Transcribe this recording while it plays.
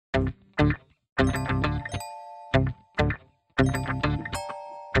Welcome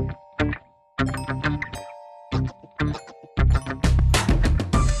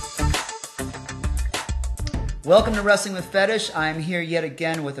to Wrestling with Fetish. I'm here yet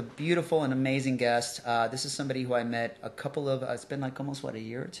again with a beautiful and amazing guest. This is somebody who I met it's been like almost, a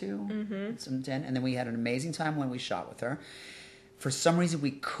year or two? Mm-hmm. And then we had an amazing time when we shot with her. For some reason,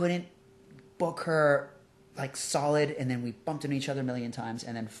 we couldn't book her like solid, and then we bumped into each other a million times,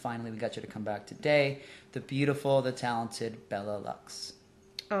 and then finally we got you to come back today. The beautiful, the talented Bella Luxx.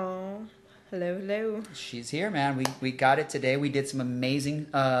 Oh, hello. She's here, man. We got it today. We did some amazing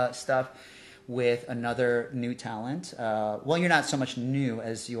stuff with another new talent. Well, you're not so much new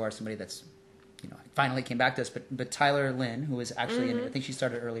as you are somebody that's, finally came back to us. But Tyler Lynn, who is actually, I think she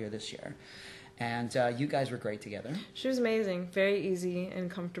started earlier this year. And you guys were great together. She was amazing. Very easy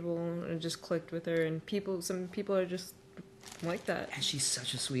and comfortable, and just clicked with her. And some people are just like that. And she's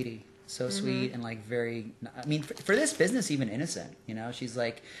such a sweetie. So sweet and like very, for this business, even innocent, she's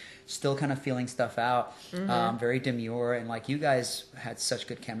like still kind of feeling stuff out, very demure, and like you guys had such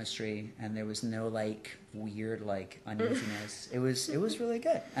good chemistry, and there was no like weird like uneasiness. It was really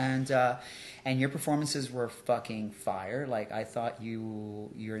good, and your performances were fucking fire. Like I thought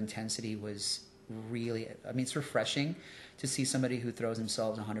your intensity was really, it's refreshing to see somebody who throws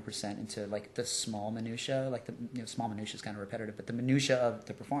themselves 100% into like the small minutia, like the small minutia is kind of repetitive, but the minutia of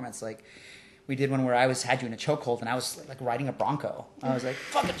the performance. Like we did one where I had you in a chokehold and I was like riding a bronco. I was like,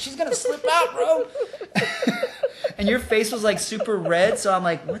 fuck it, she's gonna slip out, bro. And your face was like super red, so I'm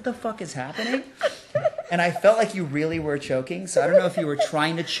like, what the fuck is happening? And I felt like you really were choking, so I don't know if you were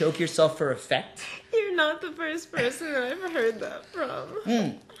trying to choke yourself for effect. You're not the first person I've heard that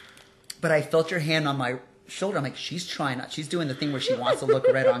from. But I felt your hand on my shoulder. I'm like, she's doing the thing where she wants to look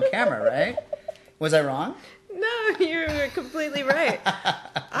red on camera, right? Was I wrong? No, you're completely right.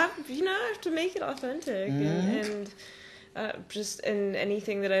 I have to make it authentic, and just in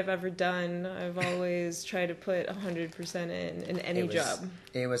anything that I've ever done, I've always tried to put 100% in any job.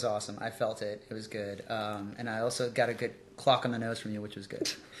 It was awesome. I felt it. It was good. And I also got a good clock on the nose from you, which was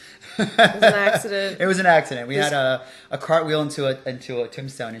good. It was an accident. It was an accident. We had a cartwheel into a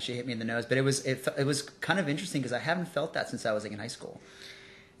tombstone, and she hit me in the nose. But it was kind of interesting because I haven't felt that since I was like in high school.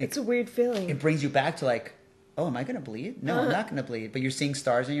 It's a weird feeling. It brings you back to like, oh, am I going to bleed? No, I'm not going to bleed. But you're seeing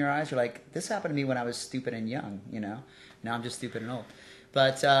stars in your eyes. You're like, this happened to me when I was stupid and young, Now I'm just stupid and old.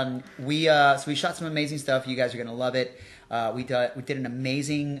 But we shot some amazing stuff. You guys are going to love it. We did an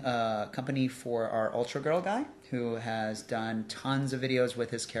amazing company for our Ultra Girl guy, who has done tons of videos with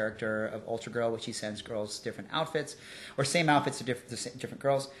his character of Ultra Girl, which he sends girls different outfits, or same outfits to different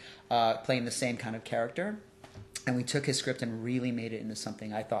girls, playing the same kind of character. And we took his script and really made it into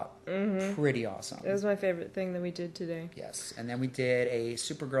something I thought pretty awesome. It was my favorite thing that we did today. Yes. And then we did a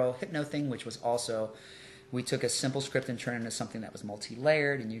Supergirl hypno thing, which was also, we took a simple script and turned it into something that was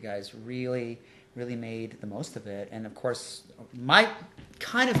multi-layered, and you guys really, really made the most of it. And of course, my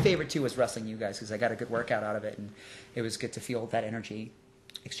kind of favorite too was wrestling you guys, because I got a good workout out of it, and it was good to feel that energy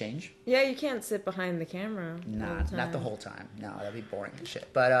exchange. Yeah, you can't sit behind the camera. Not the whole time. No, that'd be boring and shit.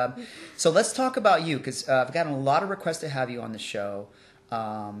 But so let's talk about you, because I've gotten a lot of requests to have you on the show,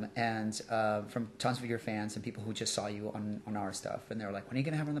 and from tons of your fans and people who just saw you on our stuff, and they were like, "When are you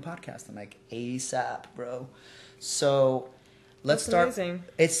gonna have her on the podcast?" I'm like, "ASAP, bro." So let's start.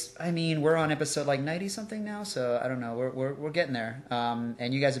 Amazing. We're on episode like 90 something now, so I don't know. We're getting there.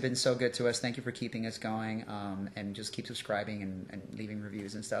 And you guys have been so good to us. Thank you for keeping us going. And just keep subscribing and leaving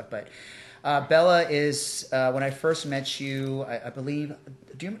reviews and stuff. But Bella is when I first met you, I believe.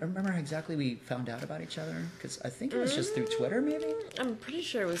 Do you remember how exactly we found out about each other? Because I think it was just through Twitter, maybe. I'm pretty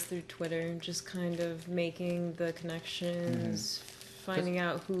sure it was through Twitter. Just kind of making the connections. Finding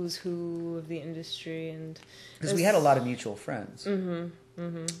out who's who of the industry, and because we had a lot of mutual friends,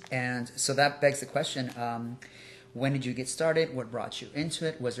 and so that begs the question: when did you get started? What brought you into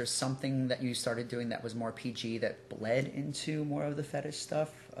it? Was there something that you started doing that was more PG that bled into more of the fetish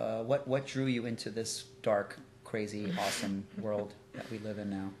stuff? What drew you into this dark, crazy, awesome world that we live in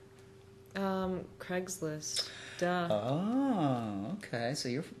now? Craigslist. Duh. Oh, okay. So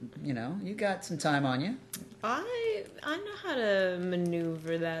you got some time on you. I know how to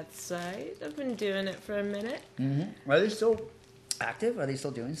maneuver that site. I've been doing it for a minute. Are they still active? Are they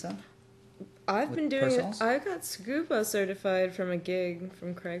still doing stuff? I've been doing it. I got scuba certified from a gig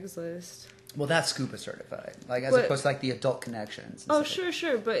from Craigslist. Well, that's scuba certified, opposed to like the adult connections. Oh,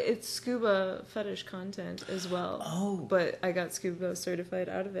 sure, but it's scuba fetish content as well. Oh, but I got scuba certified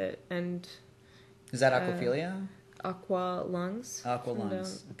out of it, and is that aquaphilia? Aqua Lungs. Aqua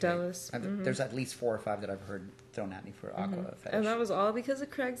Lungs. Okay. Dallas. There's at least 4 or 5 that I've heard thrown at me for aqua fetish. And that was all because of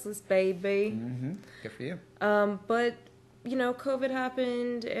Craigslist, baby. Good for you. But COVID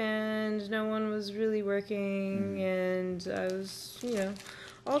happened and no one was really working, and I was,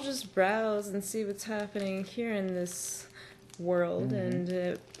 I'll just browse and see what's happening here in this world, and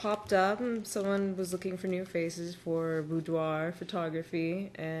it popped up and someone was looking for new faces for boudoir photography,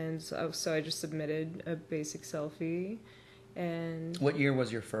 and so I just submitted a basic selfie. And what year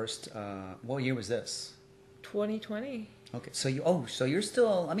was your first, what year was this? 2020. Okay, so you're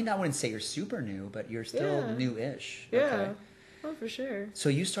still, I mean, I wouldn't say you're super new, but you're still new-ish. Yeah. Okay. Oh, for sure. So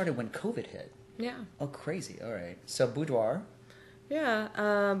you started when COVID hit. Yeah. Oh, crazy. All right. So boudoir.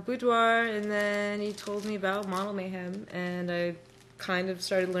 Yeah, boudoir, and then he told me about Model Mayhem, and I kind of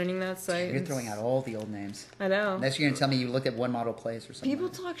started learning that site. You're throwing out all the old names. I know. Next you're going to tell me you looked at One Model Place or something. People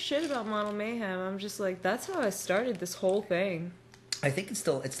talk shit about Model Mayhem. I'm just like, that's how I started this whole thing. I think it's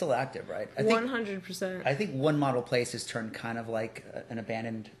still active, right? I 100%. I think One Model Place has turned kind of like an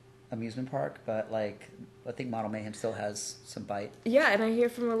abandoned amusement park, but like I think Model Mayhem still has some bite. Yeah, and I hear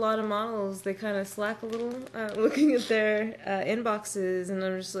from a lot of models they kind of slack a little looking at their inboxes, and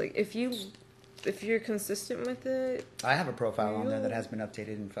I'm just like, if you're consistent with it. I have a profile on there that has been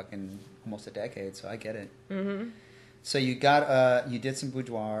updated in fucking almost a decade, so I get it. So you did some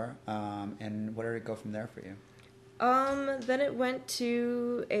boudoir, and where did it go from there for you? Then it went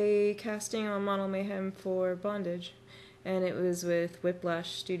to a casting on Model Mayhem for Bondage. And it was with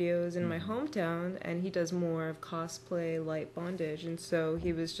Whiplash Studios in my hometown, and he does more of cosplay, light bondage, and so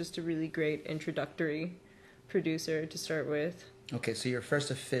he was just a really great introductory producer to start with. Okay, so your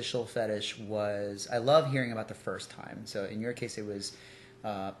first official fetish was, I love hearing about the first time. So in your case, it was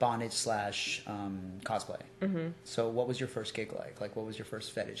bondage / cosplay. So what was your first gig like? Like, what was your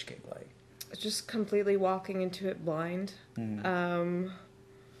first fetish gig like? Just completely walking into it blind, and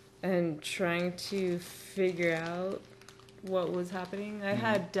trying to figure out what was happening. I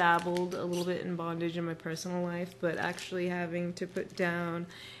had dabbled a little bit in bondage in my personal life, but actually having to put down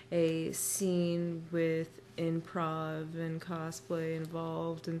a scene with improv and cosplay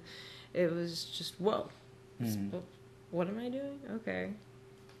involved, and it was just, whoa, what am I doing? Okay,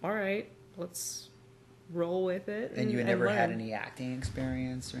 all right, let's roll with it. And you had never had any acting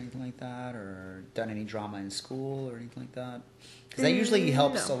experience or anything like that, or done any drama in school or anything like that? Because that usually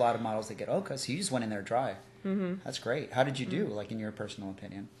helps a lot of models that get OCA, so you just went in there dry. That's great. How did you do, like, in your personal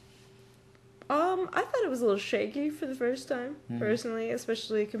opinion? I thought it was a little shaky for the first time, personally,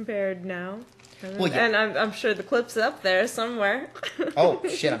 especially compared now. Well, yeah. And I'm sure the clip's up there somewhere. Oh,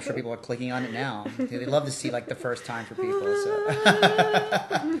 shit, I'm sure people are clicking on it now. They love to see, like, the first time for people, so.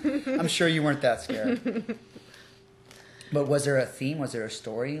 I'm sure you weren't that scared. But was there a theme? Was there a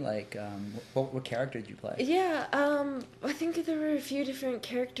story? Like, what character did you play? Yeah, I think there were a few different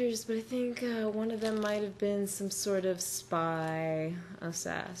characters, but I think one of them might have been some sort of spy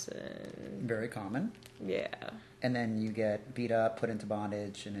assassin. Very common. Yeah. And then you get beat up, put into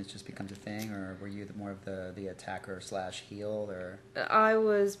bondage, and it just becomes a thing? Or were you more of the attacker / heel? Or I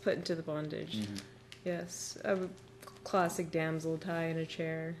was put into the bondage. Yes. A classic damsel tie in a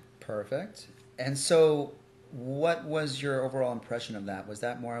chair. Perfect. And so, what was your overall impression of that? Was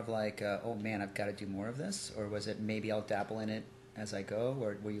that more of like, oh man, I've got to do more of this? Or was it maybe I'll dabble in it as I go?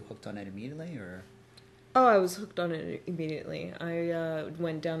 Or were you hooked on it immediately? Or Oh, I was hooked on it immediately. I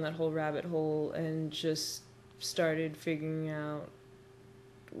went down that whole rabbit hole and just started figuring out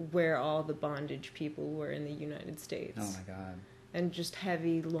where all the bondage people were in the United States. Oh my God. And just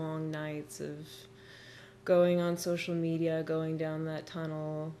heavy, long nights of going on social media, going down that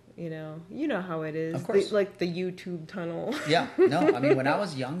tunnel. You know how it is. Of course. Like the YouTube tunnel. Yeah, no, I mean, when I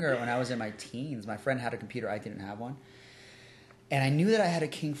was younger, when I was in my teens, my friend had a computer, I didn't have one. And I knew that I had a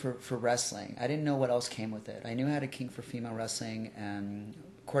kink for wrestling. I didn't know what else came with it. I knew I had a kink for female wrestling, and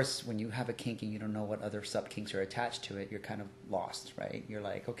of course, when you have a kink and you don't know what other sub-kinks are attached to it, you're kind of lost, right? You're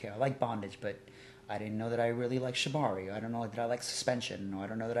like, okay, I like bondage, but I didn't know that I really like shibari. I don't know that I like suspension, or I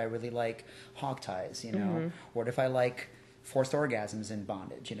don't know that I really like hog ties, Or what if I like forced orgasms in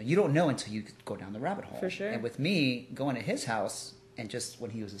bondage? You don't know until you go down the rabbit hole. For sure. And with me, going to his house, and just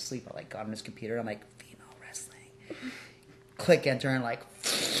when he was asleep, I got on his computer, I'm like, female wrestling. Click enter, and like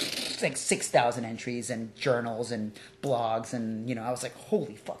 6,000 entries and journals and blogs, and I was like,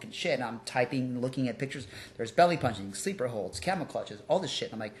 holy fucking shit. And I'm typing, looking at pictures. There's belly punching, sleeper holds, camel clutches, all this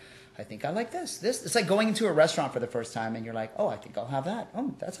shit. And I'm like, I think I like this. It's like going into a restaurant for the first time, and you're like, oh, I think I'll have that.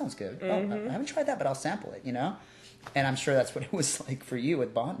 Oh, that sounds good. Oh, I haven't tried that, but I'll sample it, And I'm sure that's what it was like for you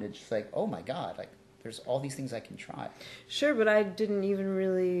with bondage. It's like, oh my God, like there's all these things I can try. Sure, but I didn't even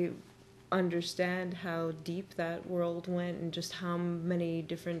really understand how deep that world went and just how many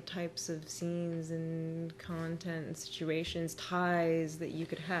different types of scenes and content and situations, ties that you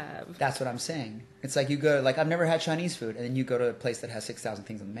could have. That's what I'm saying. It's like you go, like, I've never had Chinese food, and then you go to a place that has 6,000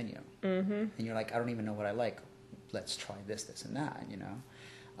 things on the menu. Mm-hmm. And you're like, I don't even know what I like. Let's try this, this, and that, you know?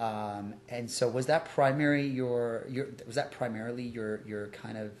 And so was that primarily your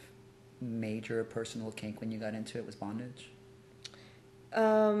kind of major personal kink when you got into it, was bondage?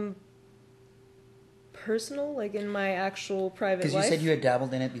 Personal, like in my actual private life. Because you said you had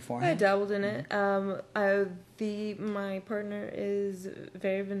dabbled in it beforehand. I dabbled in it. My partner is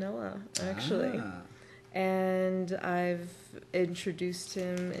very vanilla, actually, and I've introduced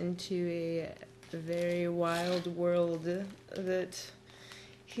him into a very wild world that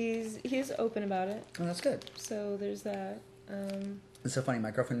he's open about it. Oh, that's good. So there's that. It's so funny. My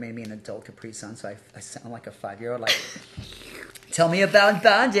girlfriend made me an adult Capri Sun, so I sound like a 5-year-old. Like, tell me about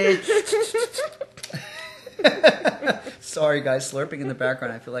bondage. Sorry, guys, slurping in the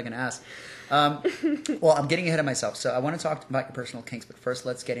background. I feel like an ass. Well, I'm getting ahead of myself. So I want to talk about your personal kinks, but first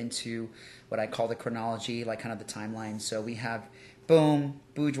let's get into what I call the chronology, like kind of the timeline. So we have boom,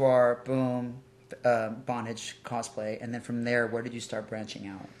 boudoir, boom, bondage, cosplay, and then from there, where did you start branching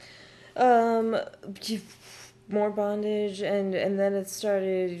out? More bondage, and then it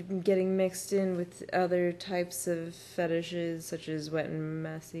started getting mixed in with other types of fetishes, such as wet and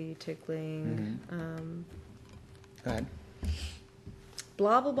messy, tickling. Mm-hmm. Go ahead.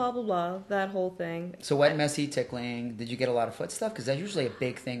 Blah, blah, blah, blah, blah, that whole thing. So wet, messy, tickling. Did you get a lot of foot stuff? Because that's usually a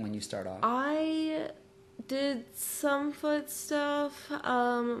big thing when you start off. I did some foot stuff,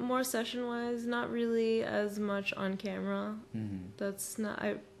 more session-wise, not really as much on camera. Mm-hmm. That's not...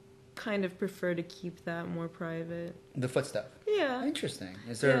 I kind of prefer to keep that more private. The foot stuff? Yeah. Interesting.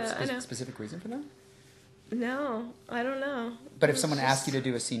 Is there a specific reason for that? No, I don't know. But if someone asked you to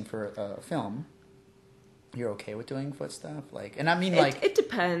do a scene for a film, you're okay with doing foot stuff? Like, and I mean, like, it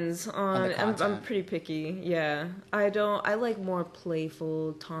depends on the content. I'm pretty picky. Yeah. I like more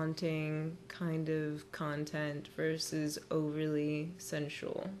playful, taunting kind of content versus overly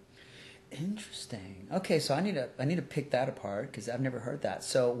sensual. Interesting. Okay, so I need to pick that apart because I've never heard that.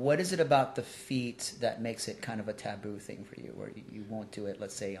 So what is it about the feet that makes it kind of a taboo thing for you, where you won't do it,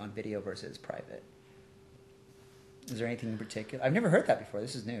 let's say, on video versus private? Is there anything in particular? I've never heard that before.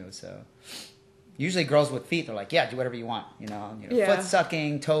 This is new. So usually girls with feet, they're like, yeah, do whatever you want. Foot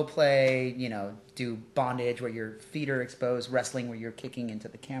sucking, toe play, do bondage where your feet are exposed, wrestling where you're kicking into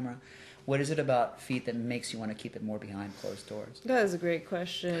the camera. What is it about feet that makes you want to keep it more behind closed doors? That is a great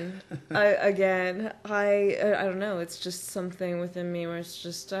question. I don't know. It's just something within me where it's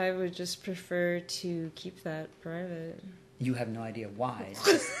just, I would just prefer to keep that private. You have no idea why.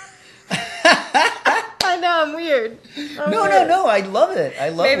 I know, I'm weird. No. I love it. I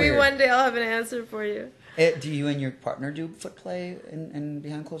love it. Maybe one day I'll have an answer for you. Do you and your partner do foot play and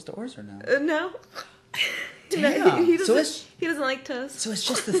behind closed doors or no? No. Damn. He doesn't like toast. So it's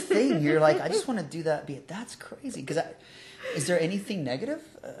just the thing. You're like, I just want to do that. That's crazy. Is there anything negative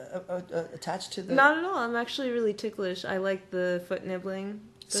attached to the? Not at all. I'm actually really ticklish. I like the foot nibbling.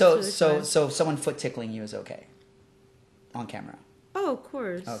 So someone foot tickling you is okay on camera. Oh, of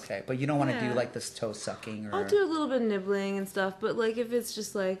course. Okay, but you don't want to do like this toe sucking or. I'll do a little bit of nibbling and stuff, but like if it's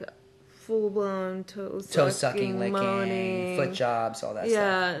just like full blown toe sucking, licking, moaning, foot jobs, all that stuff.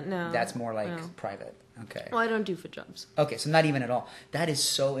 Yeah, no. That's more like private. Okay. Well, I don't do foot jobs. Okay, so not even at all. That is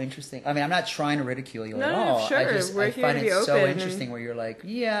so interesting. I mean, I'm not trying to ridicule you at all. No, sure. I find it so interesting where you're like,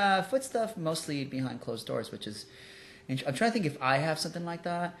 yeah, foot stuff mostly behind closed doors, which is. I'm trying to think if I have something like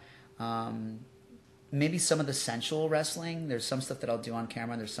that. Maybe some of the sensual wrestling. There's some stuff that I'll do on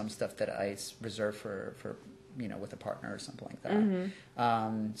camera, and there's some stuff that I reserve for with a partner or something like that.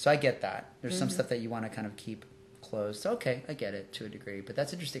 Mm-hmm. So I get that. There's some stuff that you want to kind of keep closed. So, okay, I get it to a degree, but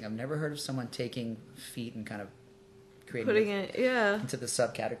that's interesting. I've never heard of someone taking feet and kind of putting it into the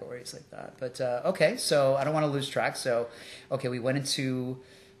subcategories like that. But okay, so I don't want to lose track. So, okay, we went into.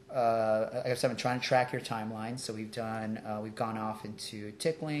 I guess I'm trying to track your timeline. So we've gone off into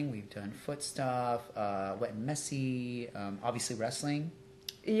tickling. We've done foot stuff, wet and messy. Obviously wrestling.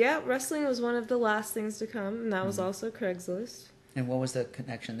 Yeah, wrestling was one of the last things to come, and that was also Craigslist. And what was the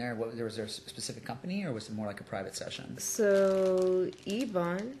connection there? Was there a specific company, or was it more like a private session? So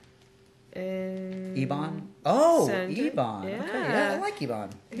Ebon. Ebon? Oh, Ebon. Yeah. Okay, yeah, I like Ebon.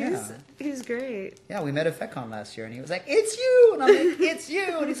 He's great. Yeah, we met at FetCon last year, and he was like, "It's you," and I'm like, "It's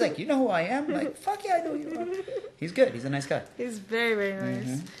you," and he's like, "You know who I am?" I'm like, "Fuck yeah, I know who you are." He's good. He's a nice guy. He's very, very nice.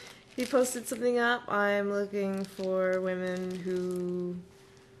 Mm-hmm. He posted something up. I'm looking for women who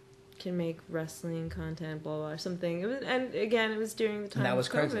can make wrestling content, blah, blah, or something. And again, it was during the time and that was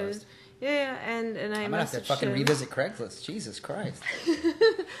of COVID. Craigslist. Yeah, and I I'm gonna have to fucking him. revisit Craigslist. Jesus Christ.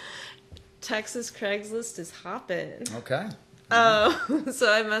 Texas Craigslist is hopping. Okay. Oh,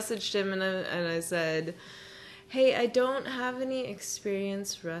 so I messaged him and I said, hey, I don't have any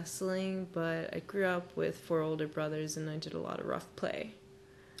experience wrestling, but I grew up with 4 older brothers and I did a lot of rough play.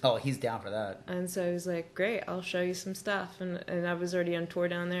 Oh, he's down for that. And so he was like, great, I'll show you some stuff. And I was already on tour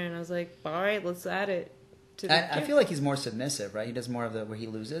down there, and I was like, all right, let's add it. I feel like he's more submissive, right? He does more of the where he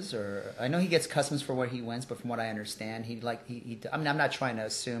loses, or I know he gets customs for where he wins, but from what I understand, he I mean, I'm not trying to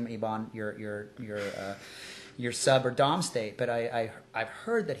assume, Ebon, your sub or dom state, but I've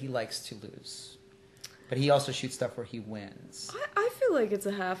heard that he likes to lose, but he also shoots stuff where he wins. I feel like it's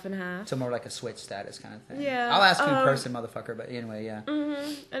a half and half. So more like a switch status kind of thing. Yeah. I'll ask you in person, motherfucker. But anyway, yeah.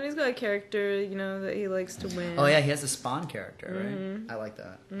 Mm-hmm. And he's got a character, that he likes to win. Oh yeah, he has a Spawn character, right? Mm-hmm. I like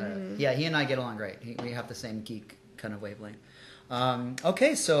that. Mm-hmm. Yeah, he and I get along great. We have the same geek kind of wavelength.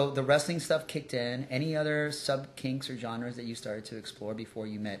 Okay, so the wrestling stuff kicked in. Any other sub kinks or genres that you started to explore before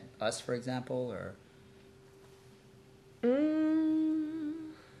you met us, for example, or?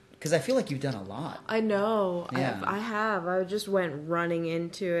 Because I feel like you've done a lot. I know. Yeah. I have. I just went running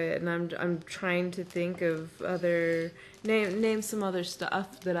into it, and I'm trying to think of other name some other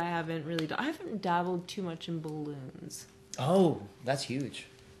stuff that I haven't really done. I haven't dabbled too much in balloons. Oh, that's huge.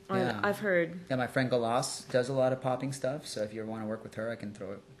 Yeah. I've heard. Yeah, my friend Galas does a lot of popping stuff. So if you want to work with her, I can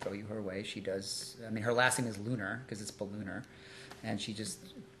throw you her way. She does. I mean, her last name is Lunar because it's Ballooner, and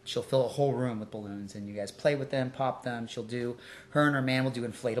she'll fill a whole room with balloons, and you guys play with them, pop them. Her and her man will do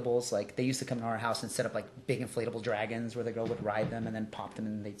inflatables. Like, they used to come to our house and set up, like, big inflatable dragons where the girl would ride them and then pop them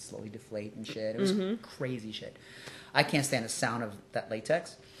and they'd slowly deflate and shit. It was crazy shit. I can't stand the sound of that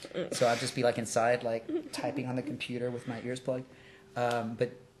latex, so I'd just be, like, inside, like, typing on the computer with my ears plugged.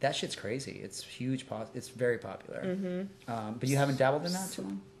 But that shit's crazy. It's huge. It's very popular. Mm-hmm. But you haven't dabbled in that too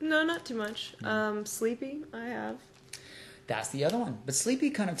long? No, not too much. Sleepy, I have. That's the other one. But Sleepy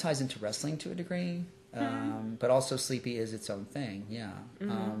kind of ties into wrestling to a degree. But also Sleepy is its own thing. Yeah.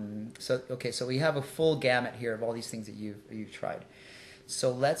 So we have a full gamut here of all these things that you've tried.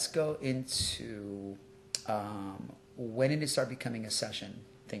 So let's go into when did it start becoming a session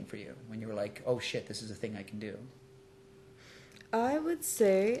thing for you? When you were like, oh shit, this is a thing I can do. I would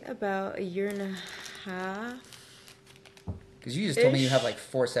say about a year and a half. Because you just told me you have like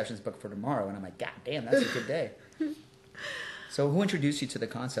 4 sessions booked for tomorrow, and I'm like, God damn, that's a good day. So who introduced you to the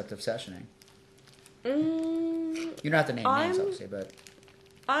concept of sessioning? You don't have to name names, obviously, but...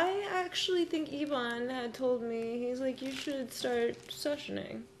 I actually think Ivan had told me, he's like, you should start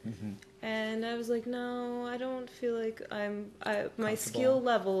sessioning. Mm-hmm. And I was like, no, I don't feel like my skill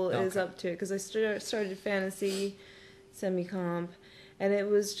level is up to it. Because I started fantasy, semi-comp, and it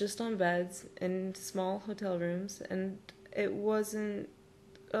was just on beds in small hotel rooms, and it wasn't...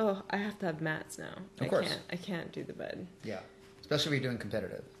 Oh, I have to have mats now. Of course. I can't do the bed. Yeah. Especially if you're doing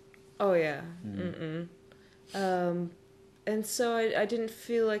competitive. Oh, yeah. And so I didn't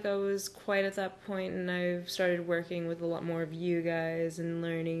feel like I was quite at that point, and I started working with a lot more of you guys and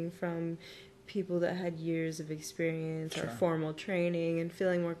learning from people that had years of experience or formal training, and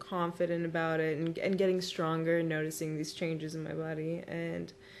feeling more confident about it, and getting stronger and noticing these changes in my body.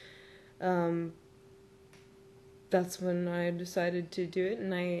 And that's when I decided to do it,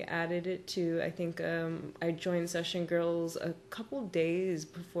 and I added it to, I think, I joined Session Girls a couple days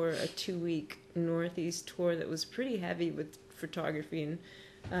before a 2-week Northeast tour that was pretty heavy with photography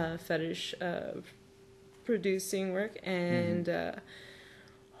and fetish producing work, and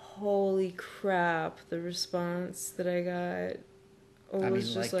holy crap, the response that I got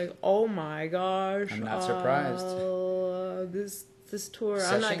was just like, oh my gosh. I'm not surprised. This tour,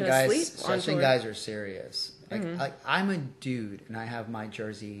 Session I'm not going to sleep on Session tour. guys are serious. Like, I'm a dude, and I have my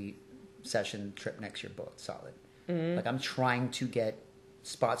Jersey session trip next year booked solid. Like, I'm trying to get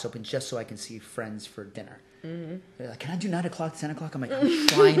spots open just so I can see friends for dinner. They're like, can I do 9 o'clock, 10 o'clock? I'm like, I'm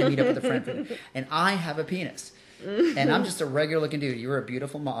trying to meet up with a friend for dinner. And I have a penis. And I'm just a regular looking dude. You're a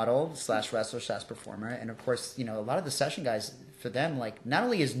beautiful model / wrestler / performer. And of course, a lot of the session guys, for them, like, not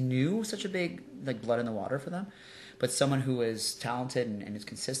only is new such a big, like, blood in the water for them, but someone who is talented and is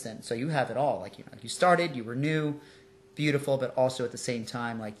consistent. So you have it all. Like, you started, you were new, beautiful, but also at the same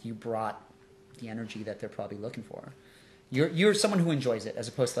time, like, you brought the energy that they're probably looking for. You're someone who enjoys it, as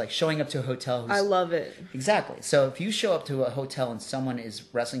opposed to, like, showing up to a hotel. I love it. Exactly. So if you show up to a hotel and someone is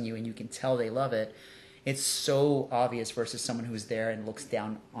wrestling you and you can tell they love it, it's so obvious versus someone who's there and looks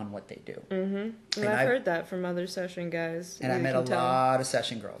down on what they do. And I've heard that from other session guys. And I met a lot of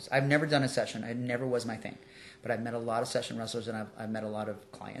session girls. I've never done a session. It never was my thing. but I've met a lot of session wrestlers, and I've met a lot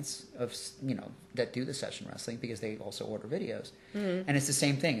of clients of, that do the session wrestling because they also order videos. And it's the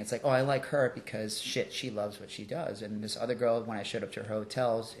same thing. It's like, oh, I like her because she loves what she does. And this other girl, when I showed up to her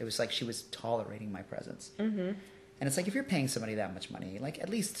hotels, it was like she was tolerating my presence. And it's like, if you're paying somebody that much money, like, at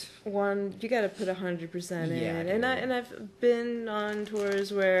least you got to put 100% in. Yeah, and I've been on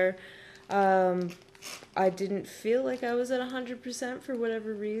tours where I didn't feel like I was at 100% for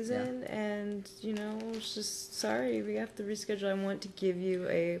whatever reason, and it's just, sorry, we have to reschedule. I want to give you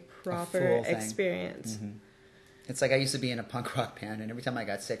a proper experience. It's like I used to be in a punk rock band, and every time I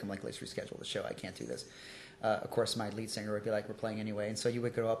got sick, I'm like, let's reschedule the show. I can't do this. Of course, my lead singer would be like, we're playing anyway. And so you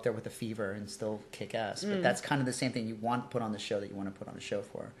would go up there with a fever and still kick ass. But that's kind of the same thing. You want to put on the show that you want to put on a show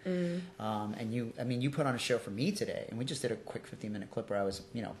for. And you put on a show for me today. And we just did a quick 15-minute clip where I was,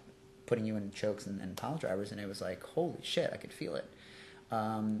 putting you in chokes and pile drivers. And it was like, holy shit, I could feel it.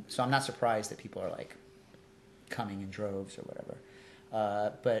 So I'm not surprised that people are like coming in droves or whatever.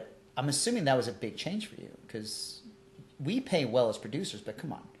 But I'm assuming that was a big change for you, because we pay well as producers, but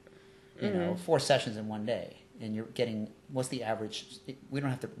come on. 4 sessions in one day, and you're getting, what's the average? We don't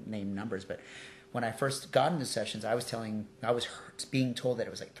have to name numbers, but when I first got into sessions, I was being told that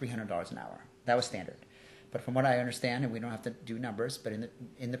it was like $300 an hour. That was standard. But from what I understand, and we don't have to do numbers, but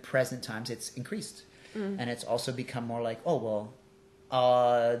in the present times, it's increased. And it's also become more like, oh,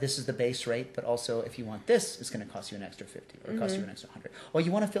 well, this is the base rate, but also if you want this, it's going to cost you an extra 50 or cost you an extra 100. Oh,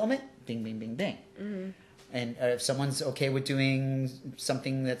 you want to film it? Ding, ding, ding, ding. And if someone's okay with doing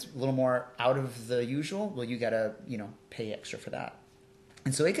something that's a little more out of the usual, well, you got to, pay extra for that.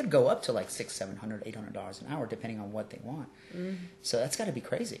 And so it could go up to like $600, $700, $800 an hour, depending on what they want. So that's got to be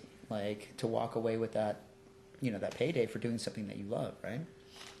crazy, like, to walk away with that, that payday for doing something that you love, right?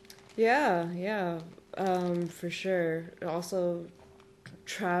 Yeah, for sure. Also,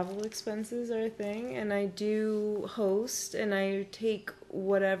 travel expenses are a thing, and I do host, and I take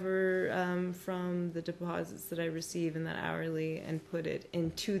whatever from the deposits that I receive in that hourly and put it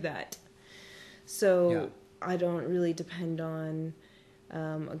into that. So I don't really depend on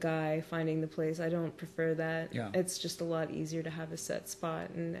a guy finding the place. I don't prefer that. It's just a lot easier to have a set spot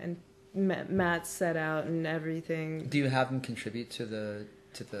and mats set out and everything. Do you have them contribute to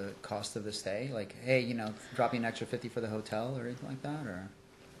the cost of the stay? Like, hey, drop you an extra 50 for the hotel or anything like that, or?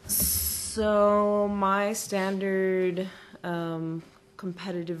 So my standard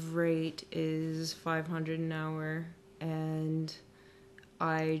competitive rate is $500 an hour, and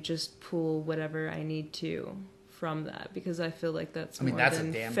I just pull whatever I need to from that, because I feel like that's more that's than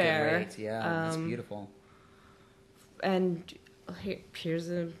a damn fair. Good rate. Yeah, that's beautiful. And here's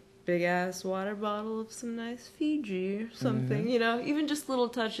a big ass water bottle of some nice Fiji or something, even just little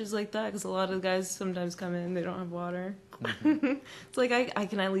touches like that, because a lot of guys sometimes come in, they don't have water. It's like I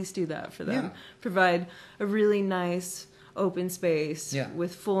can at least do that for them. Provide a really nice open space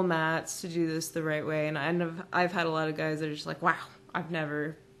with full mats to do this the right way. And I've had a lot of guys that are just like, wow, I've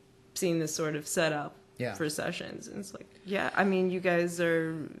never seen this sort of setup for sessions. And it's like, you guys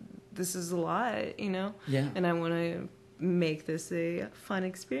this is a lot, and I want to make this a fun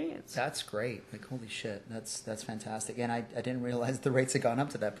experience. That's great. Like, holy shit, that's fantastic. And I didn't realize the rates had gone up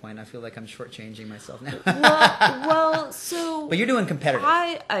to that point. I feel like I'm shortchanging myself now. well, so but you're doing competitive.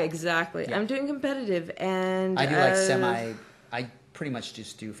 Exactly. I'm doing competitive, and I do like semi. I pretty much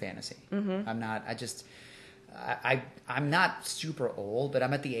just do fantasy. I'm not. I'm not super old, but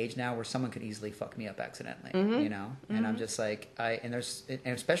I'm at the age now where someone could easily fuck me up accidentally. And I'm just like, and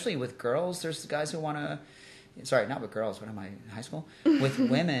especially with girls, there's guys who want to. Sorry, not with girls. What am I, in high school? With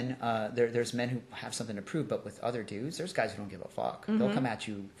women, there's men who have something to prove, but with other dudes, there's guys who don't give a fuck. They'll come at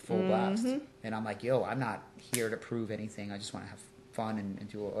you full blast. And I'm like, yo, I'm not here to prove anything. I just want to have fun and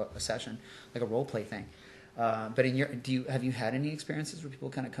do a session, like a role play thing. But have you had any experiences where people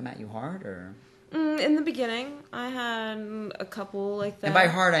kind of come at you hard, or? In the beginning, I had a couple like that. And by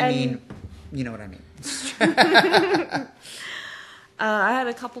hard, I mean, you know what I mean. I had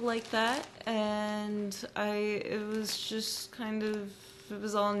a couple like that, and it was just it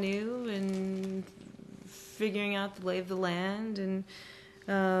was all new and figuring out the lay of the land, and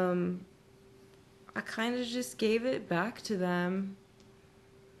I kind of just gave it back to them,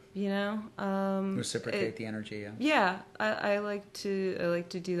 Reciprocate the energy, I like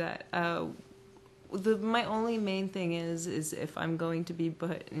to do that. My only main thing is if I'm going to be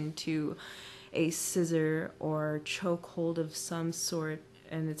put into a scissor or chokehold of some sort,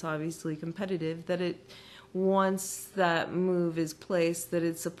 and it's obviously competitive, that it once that move is placed, that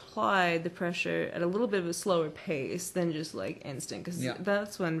it's applied the pressure at a little bit of a slower pace than just like instant, because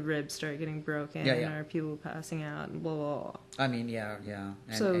that's when ribs start getting broken or people passing out and blah blah blah. I mean, yeah.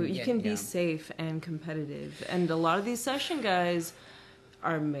 So you can be safe and competitive, and a lot of these session guys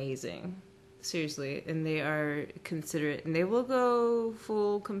are amazing, seriously, and they are considerate, and they will go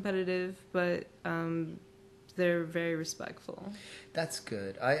full competitive, but they're very respectful. That's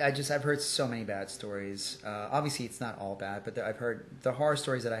good. I've heard so many bad stories. Obviously, it's not all bad, but I've heard the horror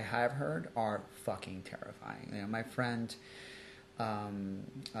stories that I have heard are fucking terrifying. You know, my friend, I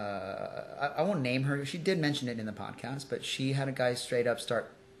won't name her. She did mention it in the podcast, but she had a guy straight up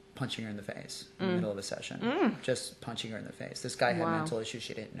start punching her in the face in the middle of a session. Just punching her in the face. This guy had mental issues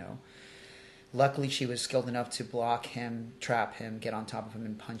she didn't know. Luckily, she was skilled enough to block him, trap him, get on top of him,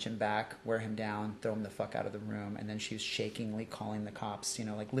 and punch him back, wear him down, throw him the fuck out of the room. And then she was shakingly calling the cops, you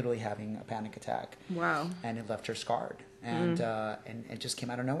know, like literally having a panic attack. Wow. And it left her scarred. And it just came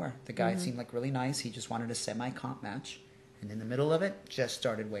out of nowhere. The guy seemed like really nice. He just wanted a semi-comp match. And in the middle of it, just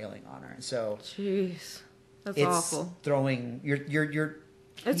started wailing on her. So, jeez, that's awful. Throwing,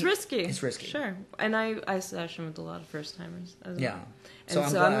 it's risky. It's risky. Sure. And I session with a lot of first timers as well. Yeah. And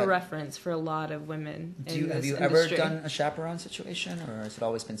so I'm a reference for a lot of women. Have you ever done a chaperone situation, or has it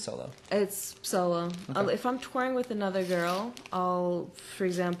always been solo? It's solo. Okay. If I'm touring with another girl, I'll, for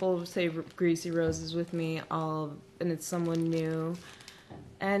example, say Greasy Rose is with me, and it's someone new,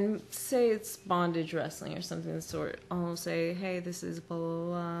 and say it's bondage wrestling or something of the sort. I'll say, hey, this is blah, blah,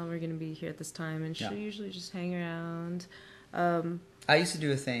 blah. We're going to be here at this time. And she'll usually just hang around. I used to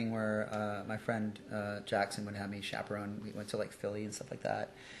do a thing where my friend Jackson would have me chaperone. We went to like Philly and stuff like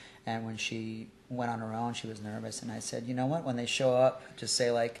that. And when she went on her own, she was nervous. And I said, you know what? When they show up, just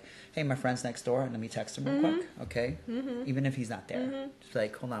say like, hey, my friend's next door. And let me text him real quick. Okay? Even if he's not there. Just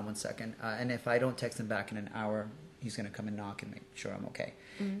like, hold on one second. And if I don't text him back in an hour, he's going to come and knock and make sure I'm okay.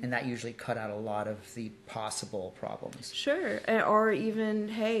 And that usually cut out a lot of the possible problems. Sure. Or even,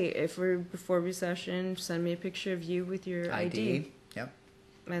 hey, before we session, send me a picture of you with your ID. Yep.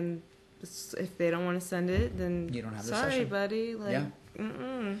 And if they don't want to send it, then you don't have the sorry, session. buddy. Like,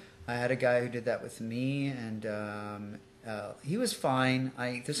 I had a guy who did that with me, and he was fine.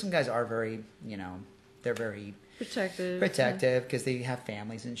 There's some guys are very, they're very protective because they have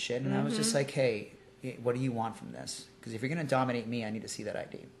families and shit. And I was just like, hey, what do you want from this? Because if you're gonna dominate me, I need to see that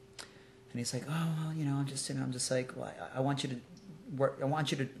ID. And he's like, oh, well, I'm just like, well, I want you to work. I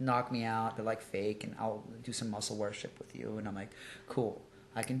want you to knock me out, but like fake, and I'll do some muscle worship with you. And I'm like, cool,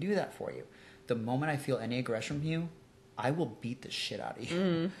 I can do that for you. The moment I feel any aggression from you, I will beat the shit out of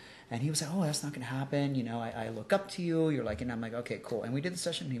you. And he was like, oh, that's not going to happen. I look up to you. You're like, and I'm like, okay, cool. And we did the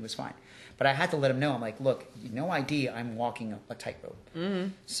session and he was fine. But I had to let him know. I'm like, look, no ID. I'm walking a tightrope.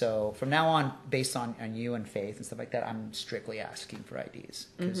 So from now on, based on you and faith and stuff like that, I'm strictly asking for IDs.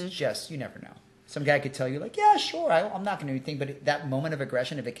 Because you never know. Some guy could tell you like, yeah, sure, I'm not going to do anything. But that moment of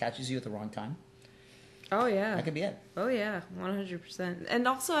aggression, if it catches you at the wrong time. Oh, yeah. That could be it. Oh, yeah, 100%. And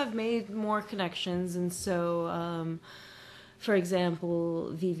also I've made more connections. And so, for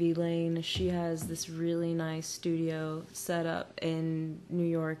example, Vivi Lane, she has this really nice studio set up in New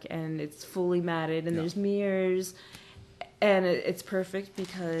York. And it's fully matted. And there's mirrors. And it's perfect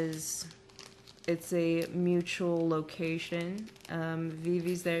because it's a mutual location.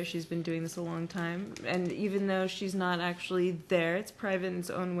 Vivi's there. She's been doing this a long time. And even though she's not actually there, it's private in its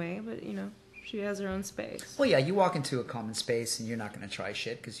own way. But, she has her own space. Well, yeah, you walk into a common space and you're not going to try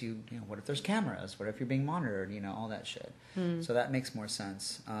shit because what if there's cameras? What if you're being monitored? all that shit. So that makes more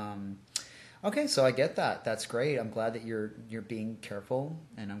sense. Okay, so I get that. That's great. I'm glad that you're being careful,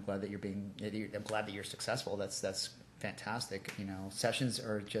 and I'm glad that I'm glad that you're successful. That's fantastic. Sessions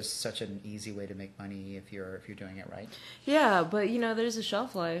are just such an easy way to make money if you're doing it right. Yeah, but there's a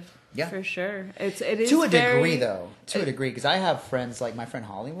shelf life. Yeah, for sure. It is to a degree, though. To a degree, because I have friends like my friend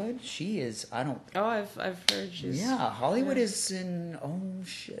Hollywood. She is. I don't. Oh, I've heard she's. Yeah, Hollywood is in. Oh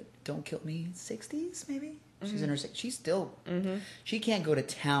shit! Don't kill me. 60s maybe. She's in her 60s. She's still. She can't go to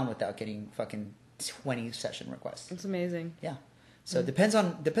town without getting fucking 20 session requests. It's amazing. Yeah. So it depends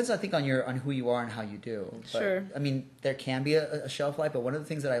I think on who you are and how you do. But, sure. I mean, there can be a shelf life, but one of the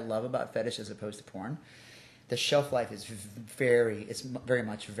things that I love about fetish as opposed to porn, the shelf life is very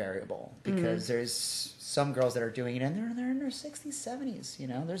much variable because there's some girls that are doing it and they're in their 60s, 70s.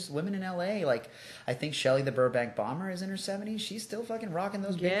 There's women in LA like I think Shelly the Burbank Bomber is in her 70s. She's still fucking rocking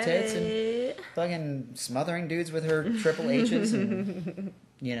those big tits and fucking smothering dudes with her triple H's and.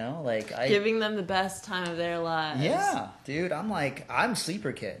 Giving them the best time of their lives. Yeah, dude. I'm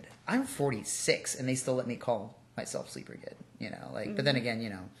Sleeper Kid. I'm 46, and they still let me call myself Sleeper Kid. But then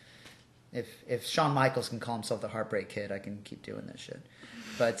again, if Shawn Michaels can call himself the Heartbreak Kid, I can keep doing this shit.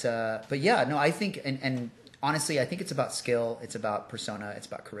 But yeah, no, I think and honestly, I think it's about skill, it's about persona, it's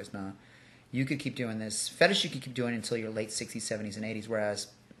about charisma. You could keep doing this. Fetish you could keep doing until your late 60s, 70s, and 80s, whereas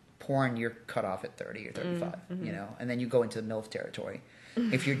porn, you're cut off at 30 or 35, you know, and then you go into MILF territory.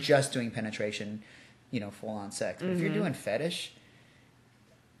 If you're just doing penetration, you know, full-on sex. But if you're doing fetish,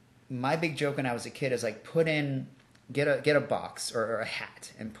 my big joke when I was a kid is like get a box or a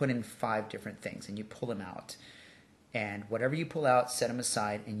hat and put in 5 different things and you pull them out. And whatever you pull out, set them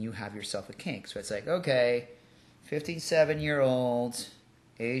aside and you have yourself a kink. So it's like, okay, 57-year-old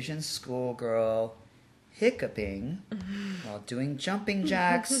Asian schoolgirl hiccuping while doing jumping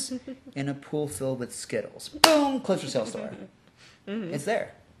jacks in a pool filled with Skittles. Boom, close your sales store. It's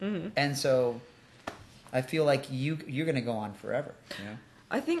there. And so I feel like you're going to go on forever. You know?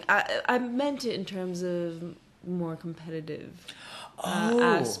 I think I meant it in terms of more competitive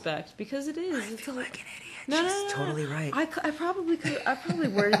aspect because it is. I feel like an idiot. No, She's totally right. I probably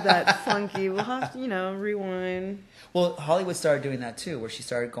worded that funky. We'll have to, rewind. Well, Hollywood started doing that too, where she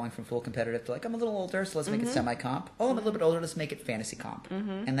started going from full competitive to like, I'm a little older, so let's make it semi-comp. Oh, I'm a little bit older, let's make it fantasy comp.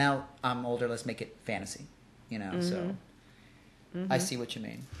 And now I'm older, let's make it fantasy. You know, so I see what you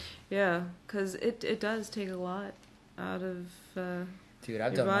mean. Yeah, because it does take a lot out of dude,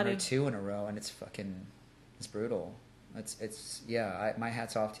 I've done body. 1 or 2 in a row, and it's brutal. My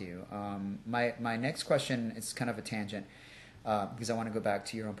hat's off to you. My next question is kind of a tangent because I want to go back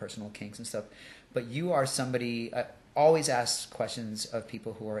to your own personal kinks and stuff. But you are somebody I always ask questions of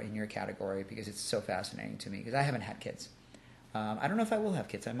people who are in your category because it's so fascinating to me. Because I haven't had kids. I don't know if I will have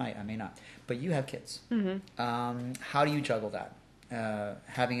kids. I might. I may not. But you have kids. How do you juggle that?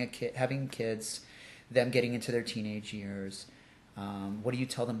 Having kids, them getting into their teenage years. What do you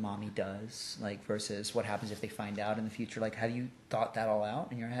tell them mommy does, like, versus what happens if they find out in the future? Like, have you thought that all out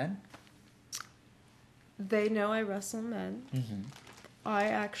in your head? They know I wrestle men. I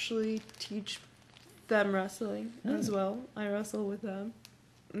actually teach them wrestling as well. I wrestle with them.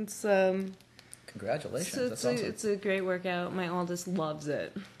 It's Congratulations. so That's awesome. it's a great workout. My oldest loves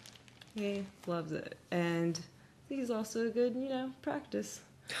it. He loves it, and he's also a good practice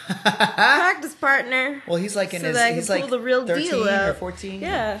partner. Well, he's like he's like the real 13 deal or 14.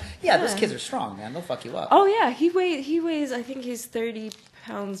 Yeah. Those kids are strong, man. They'll fuck you up. Oh yeah, he weighs. I think he's 30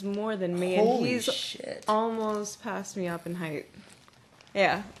 pounds more than me, Holy and he's shit. almost passed me up in height.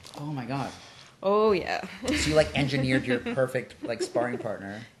 Yeah. Oh my god. Oh yeah. So you like engineered your perfect like sparring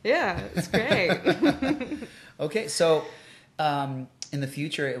partner. Yeah, it's great. Okay, so in the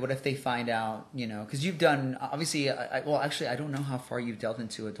future, what if they find out, because you've done, obviously, actually, I don't know how far you've delved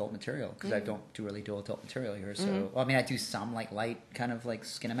into adult material, because I don't really do adult material here. So, I mean, I do some like light kind of like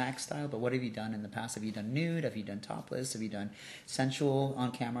Skinamax style, but what have you done in the past? Have you done nude? Have you done topless? Have you done sensual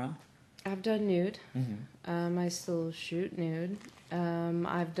on camera? I've done nude. I still shoot nude.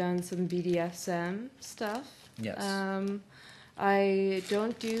 I've done some BDSM stuff. Yes. I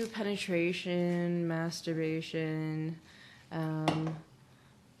don't do penetration, masturbation. I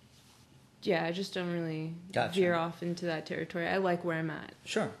just don't really veer off into that territory. I like where I'm at.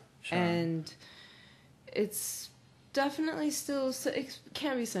 Sure. And it's definitely still, it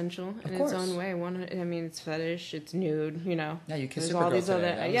can be sensual in its own way. It's fetish, it's nude, Yeah, you kiss there's all these other,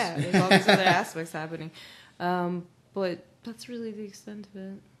 there's all these other aspects happening. But that's really the extent of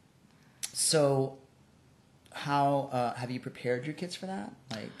it. So, how have you prepared your kids for that?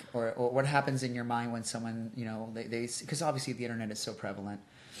 Like, or what happens in your mind when someone, they because obviously the internet is so prevalent,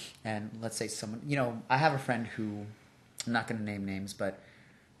 and let's say someone, I have a friend who, I'm not going to name names, but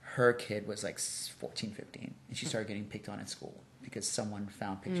her kid was like 14, 15, and she started getting picked on at school because someone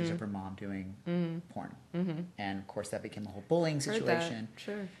found pictures of her mom doing porn, and of course that became a whole bullying situation.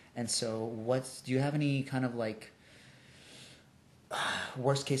 Sure. And so, do you have any kind of like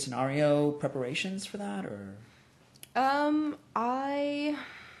worst case scenario preparations for that, or? I'm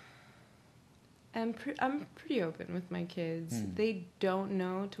pretty open with my kids. They don't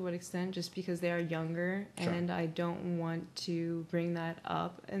know to what extent, just because they are younger, and I don't want to bring that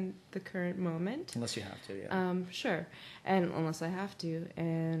up in the current moment. Unless you have to, yeah. Sure, and unless I have to,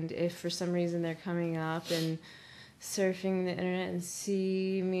 and if for some reason they're coming up and surfing the internet and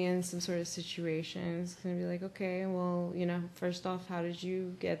see me in some sort of situation, it's gonna be like, okay, well, first off, how did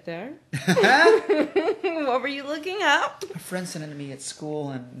you get there? What were you looking up? A friend sent it to me at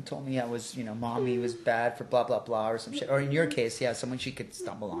school and told me I was, mommy was bad for blah blah blah or some shit. Or in your case, someone she could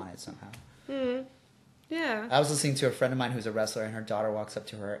stumble on it somehow. Yeah. I was listening to a friend of mine who's a wrestler, and her daughter walks up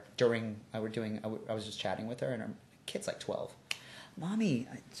to her I was just chatting with her, and her kid's like 12. Mommy,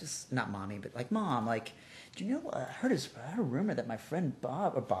 not mommy, but like, Mom, like, do you know, I heard a rumor that my friend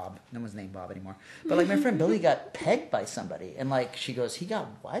Bob, no one's named Bob anymore, but like my friend Billy got pegged by somebody. And like, she goes, he got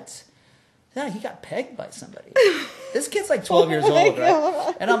what? Yeah, he got pegged by somebody. This kid's like 12 years old,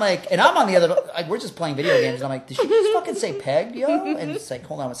 right? And I'm like, and I'm on the other, like, we're just playing video games. And I'm like, did she just fucking say pegged, yo? And it's like,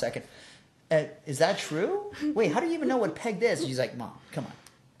 hold on a second. Is that true? Wait, how do you even know what pegged is? And she's like, Mom, come on.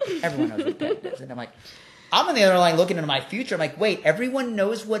 Everyone knows what pegged is. And I'm like, I'm on the other line looking into my future. I'm like, wait, everyone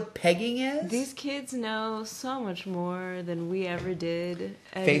knows what pegging is? These kids know so much more than we ever did.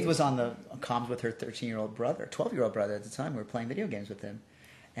 And Faith was on the comms with her 13-year-old brother, 12-year-old brother at the time. We were playing video games with him.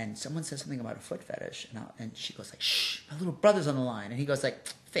 And someone said something about a foot fetish. And she goes like, shh, my little brother's on the line. And he goes like,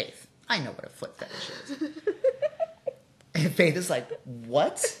 Faith, I know what a foot fetish is. And Faith is like,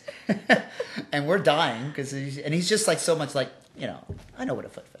 what? And we're dying. And he's just like so much like, you know, I know what a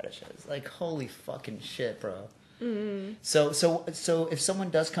foot fetish is. Like, holy fucking shit, bro. Mm-hmm. So if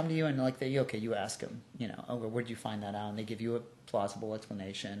someone does come to you and like, you ask them, you know, oh, where'd you find that out? And they give you a plausible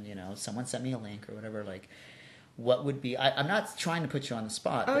explanation. You know, someone sent me a link or whatever, like, what would be... I'm not trying to put you on the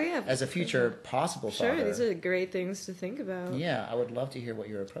spot. Oh, yeah. As a future possible father. Sure, these are great things to think about. Yeah, I would love to hear what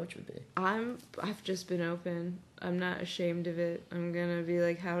your approach would be. I've just been open. I'm not ashamed of it. I'm going to be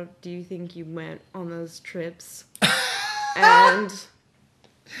like, how do you think you went on those trips? And...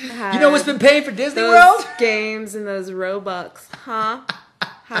 You know what's been paid for Disney those World? Games and those Robux, huh?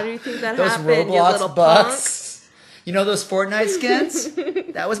 How do you think that those happened, Roblox you little bucks? Punk? You know those Fortnite skins?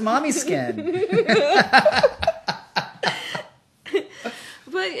 That was mommy's skin.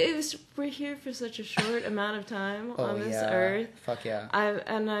 But we're here for such a short amount of time on this earth. Fuck yeah.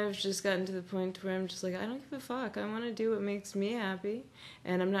 I've just gotten to the point where I'm just like, I don't give a fuck. I want to do what makes me happy,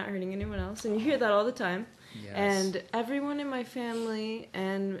 and I'm not hurting anyone else. And you hear that all the time. Yes. And everyone in my family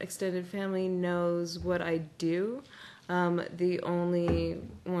and extended family knows what I do. The only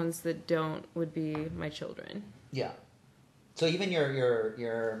ones that don't would be my children. Yeah. So even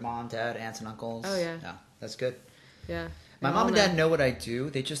your mom, dad, aunts, and uncles. Oh yeah. Yeah, that's good. Yeah. My mom and dad know what I do.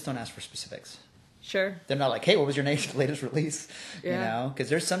 They just don't ask for specifics. Sure. They're not like, hey, what was your latest release? Yeah. You know, because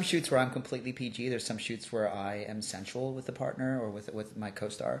there's some shoots where I'm completely PG. There's some shoots where I am sensual with the partner or with my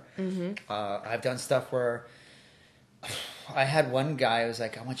co-star. Mm-hmm. I've done stuff where I had one guy who was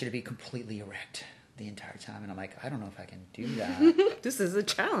like, I want you to be completely erect the entire time. And I'm like, I don't know if I can do that. This is a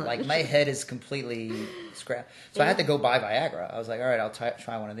challenge. Like, my head is completely scrapped. So I had to go buy Viagra. I was like, all right, I'll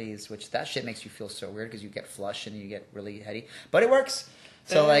try one of these, which that shit makes you feel so weird because you get flush and you get really heady. But it works.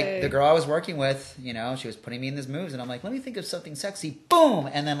 So, like, the girl I was working with, you know, she was putting me in these moves. And I'm like, let me think of something sexy. Boom!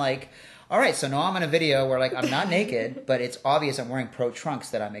 And then, like, all right, so now I'm in a video where, like, I'm not naked, but it's obvious I'm wearing pro trunks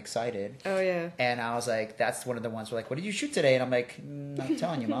that I'm excited. Oh, yeah. And I was like, that's one of the ones where, like, what did you shoot today? And I'm like, not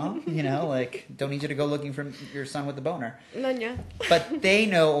telling you, Mom. You know, like, don't need you to go looking for your son with the boner. Nanya. But they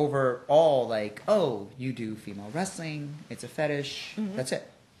know overall, like, oh, you do female wrestling. It's a fetish. Mm-hmm. That's it.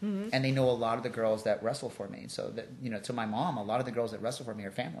 Mm-hmm. And they know a lot of the girls that wrestle for me. So, that, you know, to my mom, a lot of the girls that wrestle for me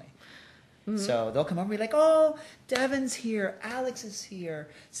are family. Mm-hmm. So they'll come over and be like, oh, Devin's here, Alex is here,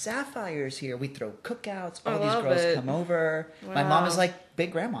 Sapphire's here. We throw cookouts. All these girls come over. Wow. My mom is like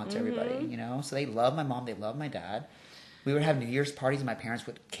big grandma to everybody, you know. So they love my mom. They love my dad. We would have New Year's parties and my parents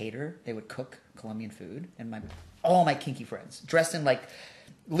would cater. They would cook Colombian food. And all my kinky friends dressed in like,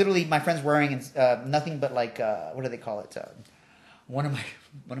 literally my friends wearing nothing but like, what do they call it? One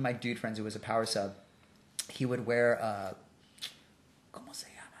of my dude friends who was a power sub, he would wear, ¿cómo se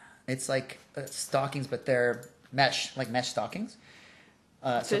llama? It's like stockings, but they're mesh stockings.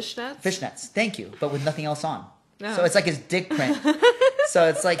 Fishnets? Fishnets, thank you, but with nothing else on. No. So it's like his dick print. So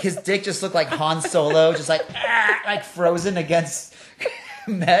it's like his dick just looked like Han Solo, just like frozen against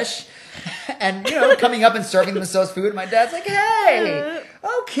mesh. And, you know, coming up and serving themselves food, and my dad's like, hey,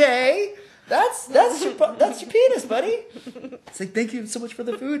 okay. That's your penis, buddy. It's like, thank you so much for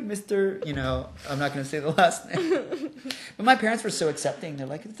the food, Mr. You know, I'm not going to say the last name. But my parents were so accepting. They're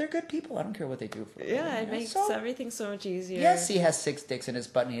like, they're good people. I don't care what they do for yeah, it makes everything so much easier. Yes, he has 6 dicks in his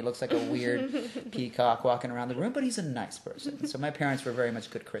butt and he looks like a weird peacock walking around the room, but he's a nice person. So my parents were very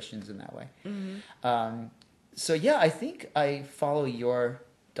much good Christians in that way. Mm-hmm. So yeah, I think I follow your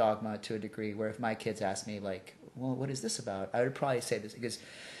dogma to a degree where if my kids ask me like, well, what is this about? I would probably say this because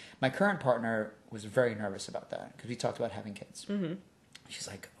my current partner was very nervous about that because we talked about having kids. Mm-hmm. She's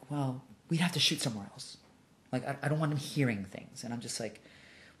like, well, we'd have to shoot somewhere else. Like, I don't want him hearing things. And I'm just like,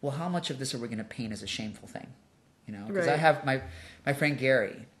 well, how much of this are we going to paint as a shameful thing? You know, because I have my friend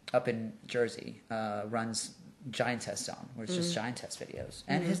Gary up in Jersey runs Giantess Zone, where it's just Giantess videos.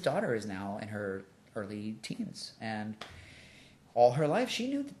 And his daughter is now in her early teens. And all her life, she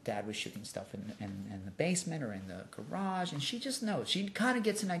knew that dad was shooting stuff in the basement or in the garage, and she just knows. She kind of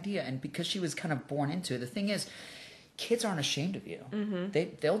gets an idea, and because she was kind of born into it, the thing is, kids aren't ashamed of you.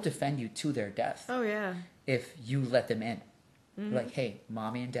 Mm-hmm. They'll defend you to their death. Oh, yeah. If you let them in. Mm-hmm. Like, hey,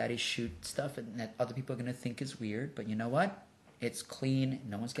 mommy and daddy shoot stuff and that other people are going to think is weird, but you know what? It's clean,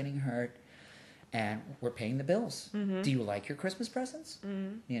 no one's getting hurt, and we're paying the bills. Mm-hmm. Do you like your Christmas presents?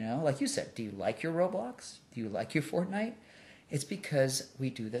 Mm-hmm. You know, like you said, do you like your Roblox? Do you like your Fortnite? It's because we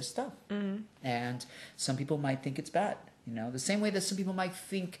do this stuff. Mm-hmm. And some people might think it's bad. You know, the same way that some people might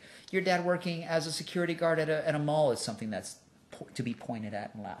think your dad working as a security guard at a mall is something that's to be pointed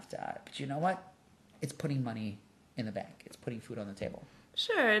at and laughed at. But you know what? It's putting money in the bank. It's putting food on the table.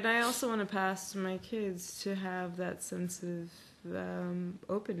 Sure, and I also want to pass to my kids to have that sense of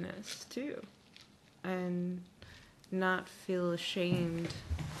openness, too. And not feel ashamed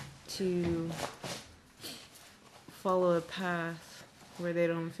to follow a path where they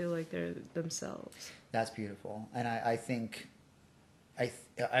don't feel like they're themselves. That's beautiful. And I think, I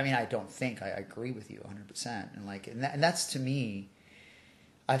agree with you 100%. And that's to me,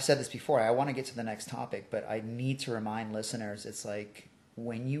 I've said this before, I want to get to the next topic, but I need to remind listeners, it's like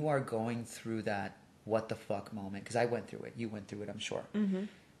when you are going through that what the fuck moment, because I went through it, you went through it, I'm sure. Mm-hmm.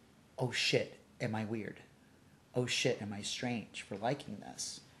 Oh shit, am I weird? Oh shit, am I strange for liking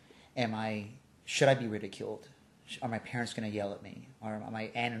this? Should I be ridiculed? Are my parents going to yell at me? Are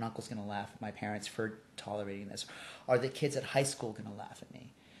my aunt and uncles going to laugh at my parents for tolerating this? Are the kids at high school going to laugh at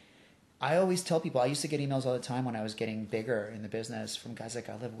me? I always tell people, I used to get emails all the time when I was getting bigger in the business from guys like,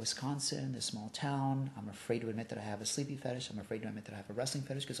 I live in Wisconsin, this small town. I'm afraid to admit that I have a sleepy fetish. I'm afraid to admit that I have a wrestling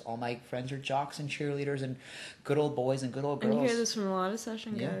fetish because all my friends are jocks and cheerleaders and good old boys and good old girls. And you hear this from a lot of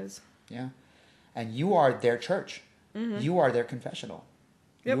session guys. Yeah. And you are their church. Mm-hmm. You are their confessional.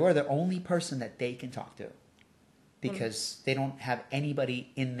 Yep. You are the only person that they can talk to. Because they don't have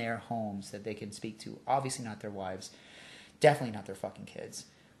anybody in their homes that they can speak to. Obviously not their wives. Definitely not their fucking kids.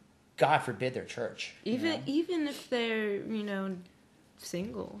 God forbid their church. Even if they're,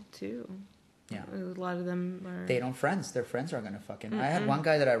 single, too. Yeah. A lot of them are... They don't friends. Their friends aren't going to fucking... I had one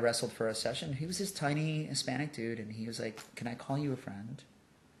guy that I wrestled for a session. He was this tiny Hispanic dude, and he was like, can I call you a friend?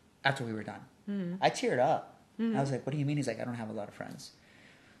 After we were done. Mm-hmm. I teared up. Mm-hmm. I was like, what do you mean? He's like, I don't have a lot of friends.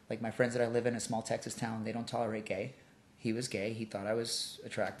 Like, my friends that I live in a small Texas town, they don't tolerate gay. He was gay. He thought I was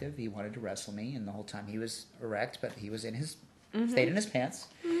attractive. He wanted to wrestle me, and the whole time he was erect, but he was in his... Stayed in his pants.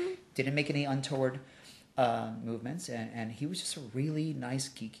 Mm-hmm. Didn't make any untoward movements, and he was just a really nice,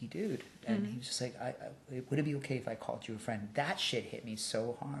 geeky dude. And he was just like, would it be okay if I called you a friend? That shit hit me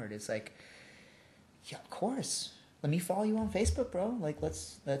so hard. It's like, yeah, of course. Let me follow you on Facebook, bro. Like,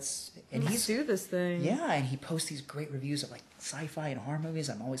 let's and let's do this thing. Yeah, and he posts these great reviews of like sci-fi and horror movies.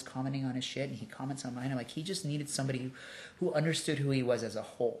 I'm always commenting on his shit, and he comments on mine. I'm like, he just needed somebody who understood who he was as a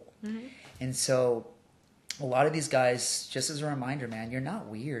whole. Mm-hmm. And so a lot of these guys, just as a reminder, man, you're not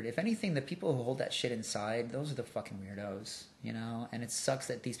weird. If anything, the people who hold that shit inside, those are the fucking weirdos, And it sucks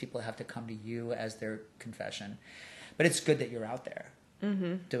that these people have to come to you as their confession. But it's good that you're out there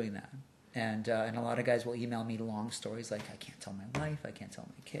doing that. And a lot of guys will email me long stories like, I can't tell my wife, I can't tell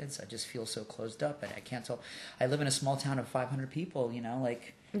my kids, I just feel so closed up, and I can't tell. I live in a small town of 500 people,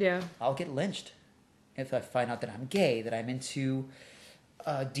 Yeah. I'll get lynched if I find out that I'm gay, that I'm into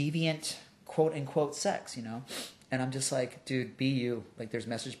deviant quote-unquote sex, And I'm just like, dude, be you. Like, there's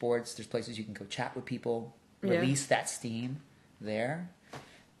message boards, there's places you can go chat with people, release that steam there,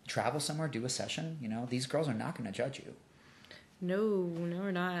 travel somewhere, do a session, These girls are not going to judge you. No,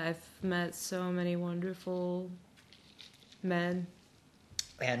 we're not. I've met so many wonderful men.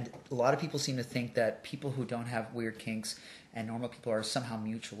 And a lot of people seem to think that people who don't have weird kinks and normal people are somehow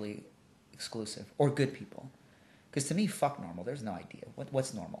mutually exclusive, or good people. Because to me, fuck normal. There's no idea.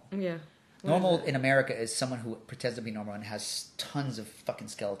 What's normal? Yeah. Normal in America is someone who pretends to be normal and has tons of fucking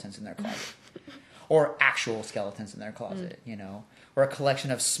skeletons in their closet. Or actual skeletons in their closet, Or a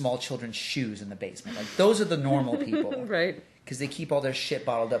collection of small children's shoes in the basement. Like, those are the normal people. Right. Because they keep all their shit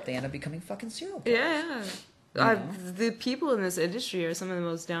bottled up. They end up becoming fucking serial killers. Yeah. The people in this industry are some of the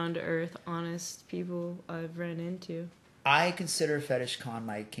most down-to-earth, honest people I've ran into. I consider Fetish Con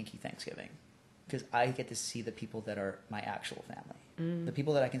my kinky Thanksgiving. Because I get to see the people that are my actual family. The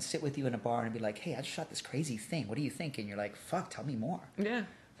people that I can sit with you in a bar and be like, hey, I just shot this crazy thing. What do you think? And you're like, fuck, tell me more. Yeah.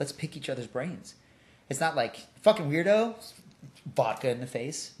 Let's pick each other's brains. It's not like, fucking weirdo, vodka in the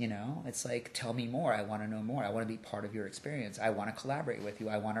face, It's like, tell me more. I want to know more. I want to be part of your experience. I want to collaborate with you.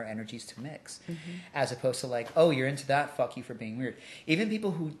 I want our energies to mix. As opposed to like, oh, you're into that? Fuck you for being weird. Even people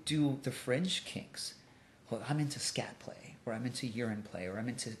who do the fringe kinks. Well, I'm into scat play, or I'm into urine play, or I'm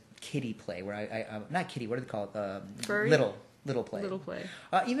into kitty play, where I'm not kitty, what do they call it? Furry? Little. Little play. Little play.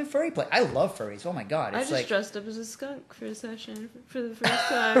 Even furry play. I love furries. Oh my god. I It's just like dressed up as a skunk for a session for the first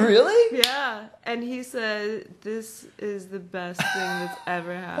time. Really? Yeah. And he said, this is the best thing that's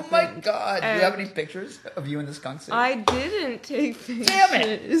ever happened. Oh my god. And do you have any pictures of you in the skunk suit? I didn't take pictures.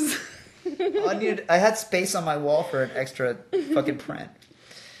 Damn it! I had space on my wall for an extra fucking print.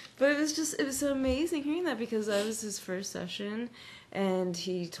 But it was so amazing hearing that, because that was his first session, and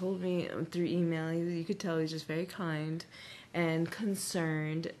he told me through email, you could tell he's just very kind and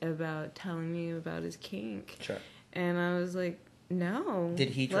concerned about telling me about his kink. Sure. And I was like, no.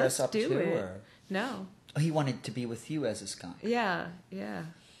 Did he dress up too? Or? No. Oh, he wanted to be with you as a skunk. Yeah.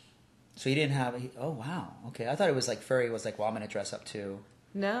 So he didn't have... oh, wow. Okay. I thought it was like furry was like, well, I'm going to dress up too.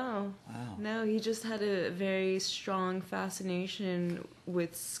 No. Wow. No, he just had a very strong fascination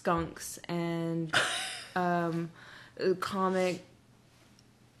with skunks and comic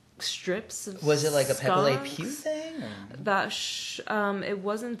strips of Was it like a Pepe Le skunks. Pew thing? Or? That it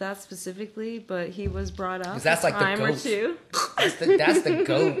wasn't that specifically, but he was brought up 'Cause that's a like the time or goat. two. That's the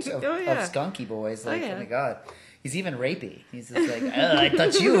goat of, Oh, yeah. of skunky boys. Like, yeah. oh my god. He's even rapey. He's just like, oh, I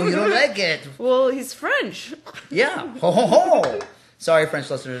touch you. You don't like it. Well, he's French. Yeah. Ho, ho, ho. Sorry, French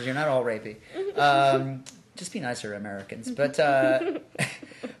listeners. You're not all rapey. Just be nicer, Americans. But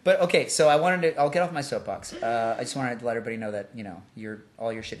okay, so I'll get off my soapbox. I just wanted to let everybody know that,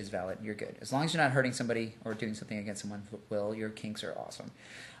 all your shit is valid. You're good. As long as you're not hurting somebody or doing something against someone's will, your kinks are awesome.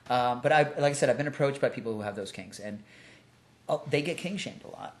 But like I said, I've been approached by people who have those kinks, and they get kink shamed a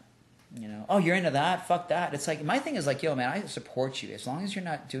lot. Oh, you're into that? Fuck that. It's like, my thing is like, yo, man, I support you. As long as you're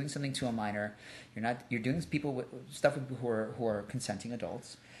not doing something to a minor, you're doing stuff with people who are consenting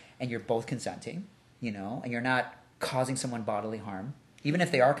adults, and you're both consenting, and you're not causing someone bodily harm. Even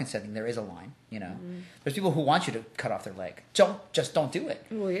if they are consenting, there is a line, Mm-hmm. There's people who want you to cut off their leg. Don't do it.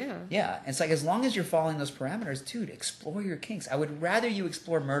 Well, yeah. Yeah. It's like, as long as you're following those parameters, dude, explore your kinks. I would rather you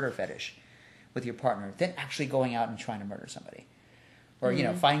explore murder fetish with your partner than actually going out and trying to murder somebody. Or,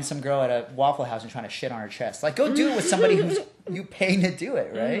 finding some girl at a Waffle House and trying to shit on her chest. Like, go do it with somebody who's you paying to do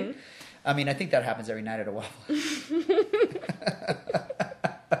it, right? Mm-hmm. I mean, I think that happens every night at a Waffle House.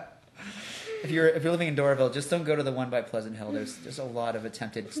 If you're living in Doraville, just don't go to the one by Pleasant Hill. There's a lot of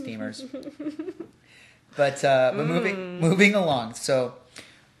attempted steamers. But moving along. So,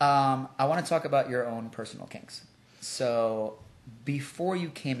 I want to talk about your own personal kinks. So, before you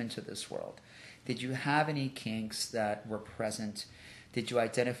came into this world, did you have any kinks that were present? Did you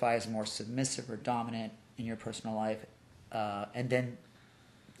identify as more submissive or dominant in your personal life? And then,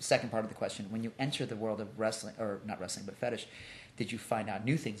 second part of the question, when you enter the world of wrestling, or not wrestling, but fetish, did you find out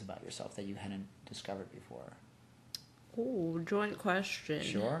new things about yourself that you hadn't discovered before? Oh, joint question.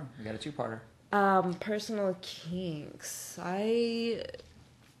 Sure. We got a two-parter. Personal kinks. I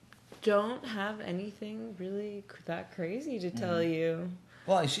don't have anything really that crazy to tell you.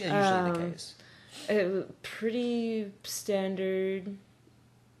 Well, it's usually the case. Pretty standard.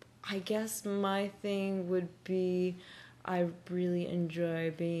 I guess my thing would be I really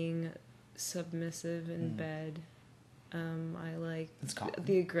enjoy being submissive in bed. I like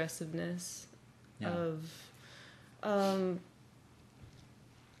the aggressiveness of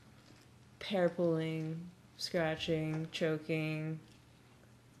hair pulling, scratching, choking.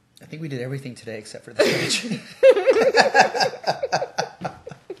 I think we did everything today except for the scratching.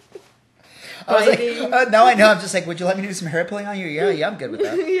 I was like, now I know. I'm just like, would you let me do some hair pulling on you? Yeah, I'm good with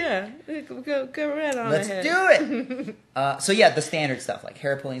that. Yeah, go right on Let's ahead. do it. So yeah, the standard stuff like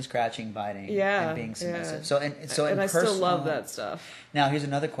hair pulling, scratching, biting, and being submissive. Yeah. And I still love that stuff. Now here's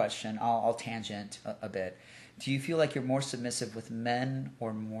another question. I'll tangent a bit. Do you feel like you're more submissive with men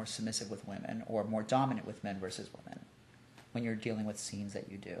or more submissive with women, or more dominant with men versus women when you're dealing with scenes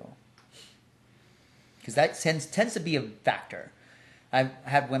that you do? Because that tends to be a factor. I've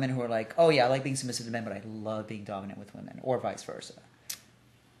had women who are like, oh yeah, I like being submissive to men, but I love being dominant with women, or vice versa.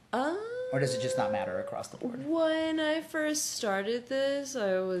 Or does it just not matter across the board? When I first started this,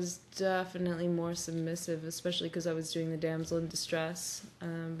 I was definitely more submissive, especially because I was doing the damsel in distress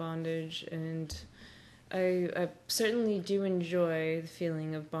bondage, and I certainly do enjoy the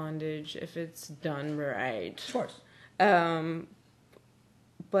feeling of bondage if it's done right. Of course.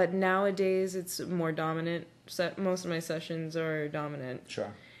 But nowadays it's more dominant. Most of my sessions are dominant.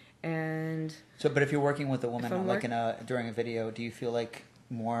 Sure. And but if you're working with a woman, like during a video, do you feel like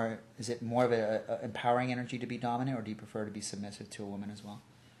is it more of a empowering energy to be dominant, or do you prefer to be submissive to a woman as well?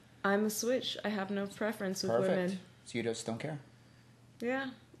 I'm a switch. I have no preference with Perfect. women. So you just don't care?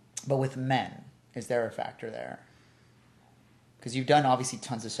 Yeah. But with men, is there a factor there? Because you've done obviously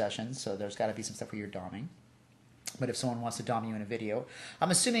tons of sessions, so there's got to be some stuff where you're doming. But if someone wants to dom you in a video,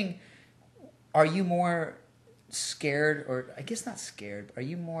 I'm assuming, are you more scared, or I guess not scared, but are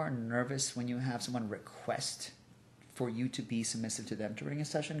you more nervous when you have someone request for you to be submissive to them during a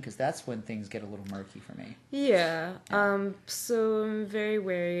session? Because that's when things get a little murky for me. Yeah. So I'm very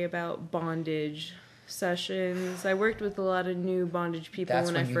wary about bondage sessions. I worked with a lot of new bondage people That's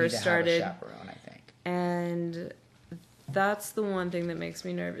when when I you first need to started. have a chaperone, I think. And that's the one thing that makes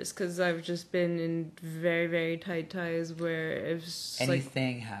me nervous, because I've just been in very, very tight ties where if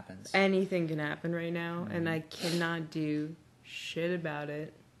Anything happens. Anything can happen right now, and I cannot do shit about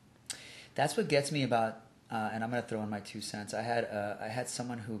it. That's what gets me about, and I'm going to throw in my 2 cents. I had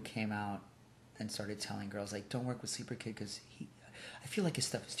someone who came out and started telling girls, like, don't work with Sleeper Kid because I feel like his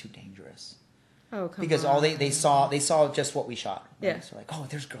stuff is too dangerous. Oh, come because on. all they saw just what we shot. Right? Yeah. So like, oh,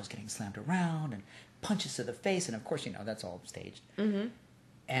 there's girls getting slammed around and punches to the face, and of course, that's all staged. Mm-hmm.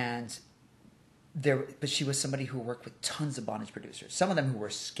 And but she was somebody who worked with tons of bondage producers, some of them who were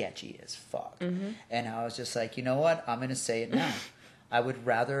sketchy as fuck. Mm-hmm. And I was just like, you know what? I'm going to say it now. I would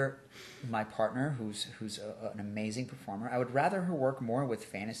rather my partner, who's an amazing performer, I would rather her work more with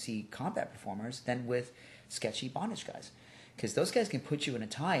fantasy combat performers than with sketchy bondage guys. Because those guys can put you in a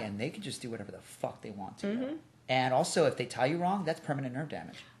tie and they can just do whatever the fuck they want to. Mm-hmm. And also, if they tie you wrong, that's permanent nerve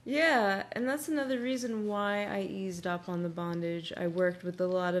damage. Yeah, and that's another reason why I eased up on the bondage. I worked with a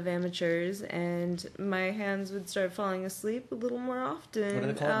lot of amateurs, and my hands would start falling asleep a little more often. What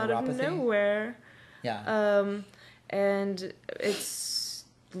do they call it? Out of nowhere. Yeah. And it's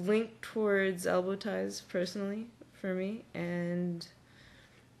linked towards elbow ties, personally, for me. And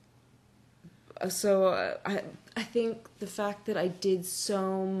so I think the fact that I did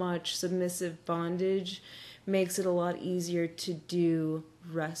so much submissive bondage makes it a lot easier to do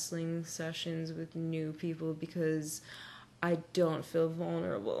wrestling sessions with new people, because I don't feel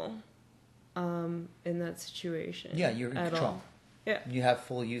vulnerable in that situation. Yeah, you're in control. All. Yeah. You have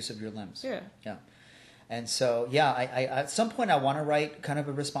full use of your limbs. Yeah. Yeah. And so, yeah, I at some point I want to write kind of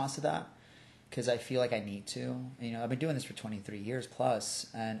a response to that, because I feel like I need to. I've been doing this for 23 years plus,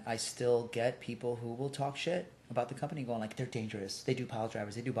 and I still get people who will talk shit about the company, going like, they're dangerous. They do pile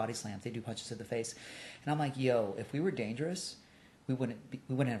drivers. They do body slams. They do punches to the face. And I'm like, yo, if we were dangerous, we wouldn't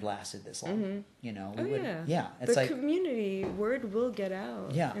have lasted this long. Mm-hmm. Yeah. It's the community word will get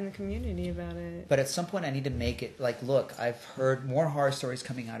out. Yeah. In the community about it. But at some point, I need to make it like, look, I've heard more horror stories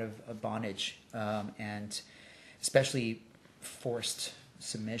coming out of bondage, and especially forced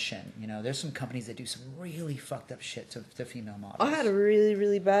submission. There's some companies that do some really fucked up shit to female models. I had a really,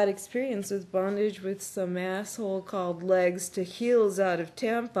 really bad experience with bondage with some asshole called Legs to Heels out of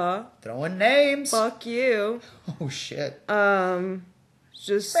Tampa. Throwing names. Fuck you. Oh shit.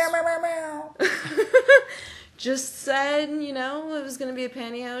 Just just said, it was going to be a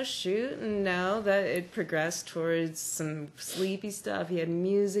pantyhose shoot, and no, that it progressed towards some sleepy stuff. He had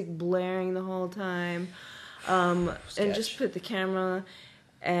music blaring the whole time, and just put the camera.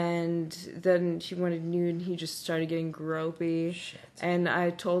 And then he wanted nude, and he just started getting gropey. Shit. And I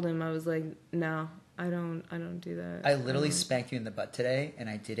told him, I was like, no, I don't do that. I literally spanked you in the butt today, and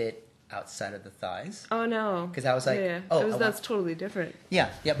I did it outside of the thighs. Oh no, because I was like, yeah. That's totally different. Yeah,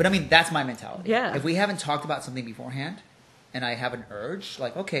 but I mean, that's my mentality. Yeah. If we haven't talked about something beforehand, and I have an urge,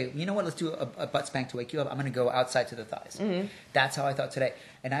 like, okay, you know what? Let's do a butt spank to wake you up. I'm going to go outside to the thighs. Mm-hmm. That's how I thought today.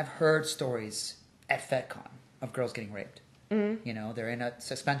 And I've heard stories at FetCon of girls getting raped. Mm-hmm. They're in a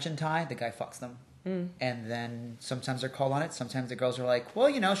suspension tie. The guy fucks them. Mm. And then sometimes they're called on it. Sometimes the girls are like,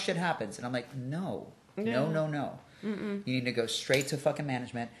 well, shit happens. And I'm like, no. Mm-mm. You need to go straight to fucking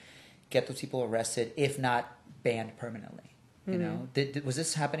management, get those people arrested, if not banned permanently. Was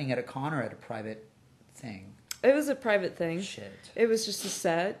this happening at a con or at a private thing? It was a private thing. Shit. It was just a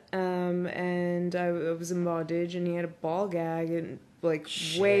set, and I was in bondage, and he had a ball gag, and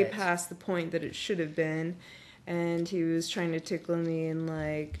way past the point that it should have been. And he was trying to tickle me and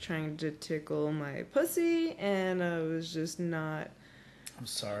trying to tickle my pussy, and I was just not. I'm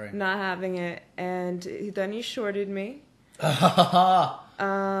sorry. Not having it, and then he shorted me.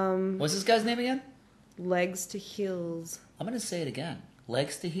 What's this guy's name again? Legs to Heels. I'm gonna say it again.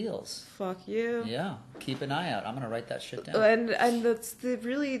 Legs to Heels. Fuck you. Yeah. Keep an eye out. I'm gonna write that shit down. And that's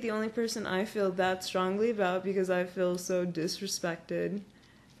really the only person I feel that strongly about, because I feel so disrespected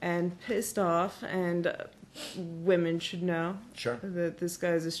and pissed off, and women should know that this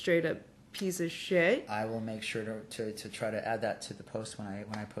guy is a straight up piece of shit. I will make sure to try to add that to the post when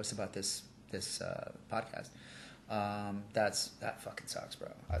I post about this podcast. That fucking sucks, bro.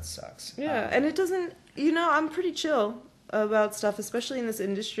 That sucks. Yeah, and it doesn't. I'm pretty chill about stuff, especially in this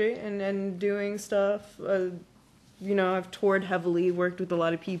industry, and doing stuff. I've toured heavily, worked with a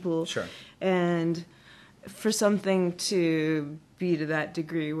lot of people. Sure. And for something to be to that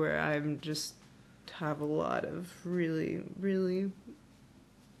degree where I'm just have a lot of really, really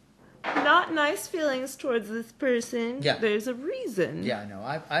not nice feelings towards this person. Yeah. There's a reason. Yeah, I know.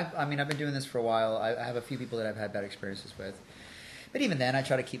 I mean, I've been doing this for a while. I have a few people that I've had bad experiences with. But even then, I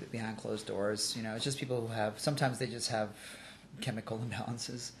try to keep it behind closed doors. You know, it's just people who have, sometimes they just have chemical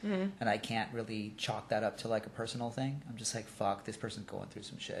imbalances. Mm-hmm. And I can't really chalk that up to like a personal thing. I'm just like, fuck, this person's going through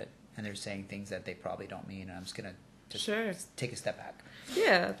some shit. And they're saying things that they probably don't mean. And I'm just going to just take a step back.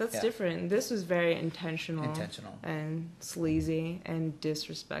 Yeah, that's different. This was very intentional. Intentional. And sleazy and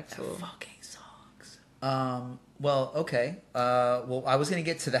disrespectful. That fucking sucks. Well, okay. Well, I was going to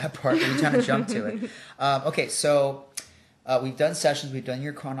get to that part, but we kind of jumped to it. Okay, so we've done sessions. We've done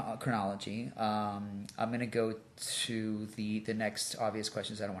your chronology. I'm going to go to the next obvious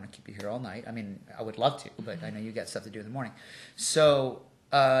questions. I don't want to keep you here all night. I mean, I would love to, but I know you got stuff to do in the morning. So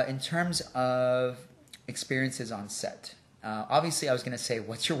in terms of experiences on set, obviously I was going to say,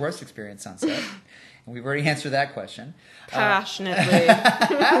 what's your worst experience on set? And we've already answered that question. Passionately.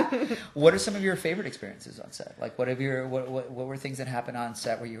 What are some of your favorite experiences on set? Like, what were things that happened on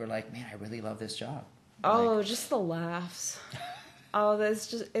set where you were like, man, I really love this job? Oh, like, just the laughs. Oh, it's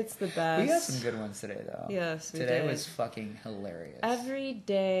the best. We got some good ones today, though. Yes, today was fucking hilarious. Every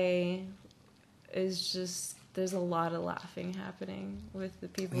day is just, there's a lot of laughing happening with the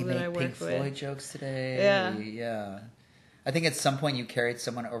people that I work Pink with. Floyd jokes today. Yeah. Yeah. I think at some point you carried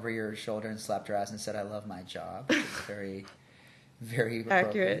someone over your shoulder and slapped her ass and said, I love my job. It's very, very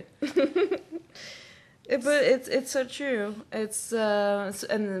accurate. But it's so true. It's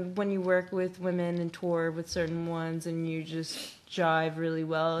and when you work with women and tour with certain ones and you just jive really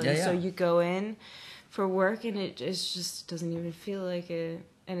well, and so you go in for work and it just doesn't even feel like it,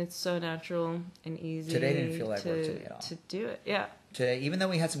 and it's so natural and easy. Today didn't feel like work to me at all. To do it, yeah. Today, even though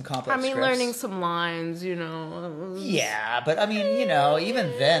we had some complex scripts, learning some lines, you know. Yeah, but I mean, you know,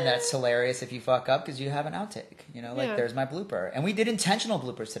 even then, that's hilarious if you fuck up because you have an outtake. You know, like there's my blooper, and we did intentional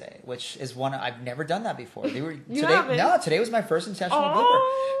bloopers today, which is one I've never done that before. They were today was my first intentional blooper.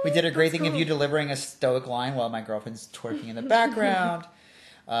 We did a great thing of you delivering a stoic line while my girlfriend's twerking in the background.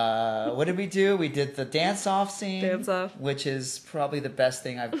 What did we do? We did the dance-off scene, which is probably the best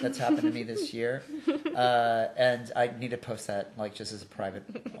thing that's happened to me this year. And I need to post that, like, just as a private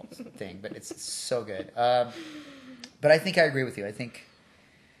thing, but it's so good. But I think I agree with you. I think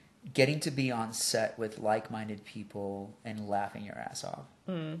getting to be on set with like-minded people and laughing your ass off,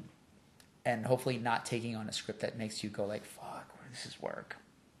 and hopefully not taking on a script that makes you go like, "Fuck, this is work."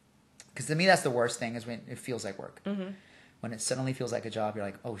 Because to me, that's the worst thing is when it feels like work. Mm-hmm. When it suddenly feels like a job, you're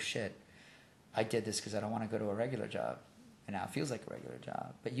like, oh shit, I did this because I don't want to go to a regular job. And now it feels like a regular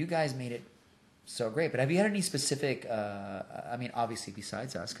job. But you guys made it so great. But have you had any specific, I mean, obviously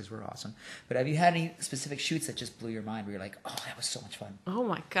besides us, because we're awesome, but have you had any specific shoots that just blew your mind where you're like, oh, that was so much fun? Oh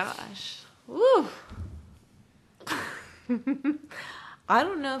my gosh. Woo. I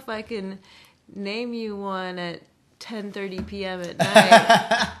don't know if I can name you one at 10:30 p.m. at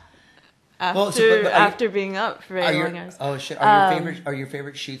night. After being up for very long hours. Oh shit! Are your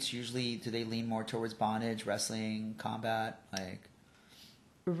favorite shoots usually? Do they lean more towards bondage, wrestling, combat, like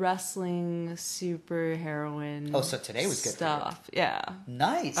wrestling, super heroin? Oh, so today was good stuff. Yeah.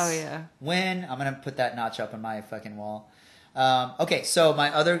 Nice. Oh yeah. I'm gonna put that notch up on my fucking wall. Okay, so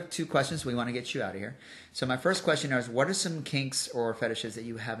my other two questions. We want to get you out of here. So my first question is: what are some kinks or fetishes that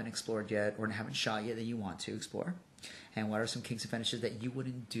you haven't explored yet or haven't shot yet that you want to explore? And what are some kinks and fetishes that you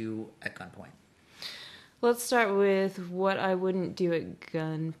wouldn't do at gunpoint? Let's start with what I wouldn't do at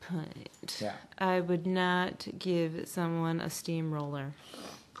gunpoint. Yeah. I would not give someone a steamroller.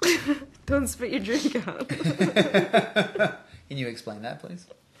 Don't spit your drink out. Can you explain that, please?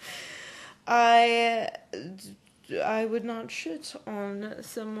 I would not shit on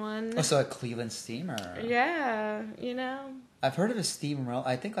someone. Oh, so a Cleveland steamer? Yeah, you know. I've heard of a steamer.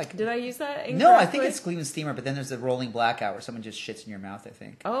 I think like. Did I use that incorrectly? No, I think it's Cleveland steamer, but then there's the rolling blackout where someone just shits in your mouth, I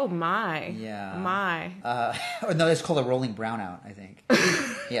think. Oh, my. Yeah. My. Or no, it's called a rolling brownout, I think.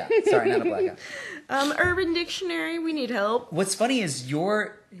 Yeah, sorry, not a blackout. Urban Dictionary, we need help. What's funny is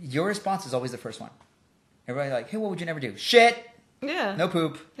your response is always the first one. Everybody's like, hey, what would you never do? Shit! Yeah. No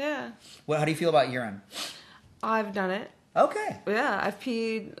poop. Yeah. How do you feel about urine? I've done it. Okay. Yeah, I've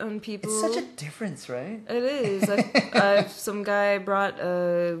peed on people. It's such a difference, right? It is. Some guy brought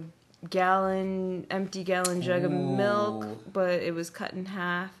a empty gallon jug of Ooh. milk, but it was cut in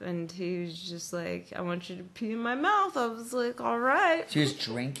half, and he was just like, I want you to pee in my mouth. I was like, all right. She was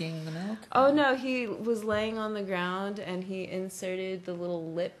drinking the milk? Oh no, he was laying on the ground, and he inserted the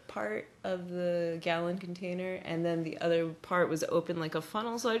little lip part of the gallon container, and then the other part was open like a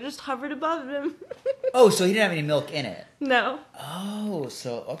funnel, so I just hovered above him. Oh, so he didn't have any milk in it? No. Oh,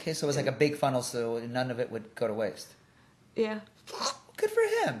 so it was like a big funnel, so none of it would go to waste. Yeah. Good for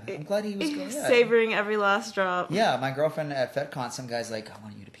him. I'm glad he was going. Yeah. Savoring every last drop. Yeah, my girlfriend at FedCon, some guy's like, I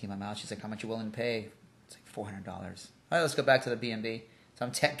want you to pee in my mouth. She's like, how much you willing to pay? It's like $400. All right, let's go back to the B&B. So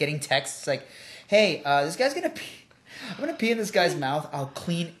I'm getting texts like, hey, this guy's going to pee. I'm going to pee in this guy's mouth. I'll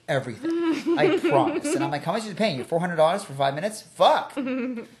clean everything. I promise. And I'm like, how much are you paying? You $400 for 5 minutes? Fuck.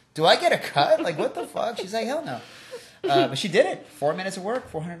 Do I get a cut? Like, what the fuck? She's like, hell no. But she did it. 4 minutes of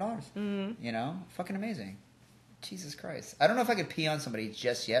work, $400. Mm-hmm. You know? Fucking amazing. Jesus Christ. I don't know if I could pee on somebody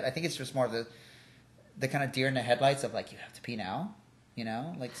just yet. I think it's just more the kind of deer in the headlights of like, you have to pee now. You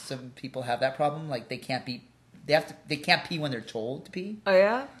know? Like some people have that problem. Like they can't pee when they're told to pee. Oh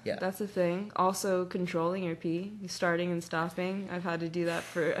yeah? Yeah. That's a thing. Also controlling your pee, starting and stopping. I've had to do that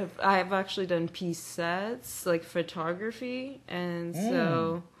I've actually done pee sets, like photography, and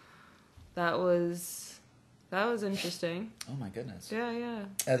so that was interesting. Oh my goodness. Yeah.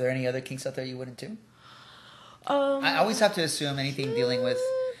 Are there any other kinks out there you wouldn't do? I always have to assume anything dealing with...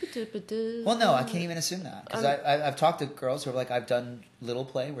 Well, no, I can't even assume that. Because I've talked to girls who are like, I've done little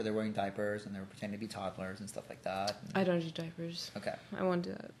play where they're wearing diapers and they're pretending to be toddlers and stuff like that. I don't do diapers. Okay. I won't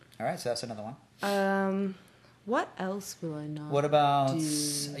do that. All right, so that's another one. What else will I not What about...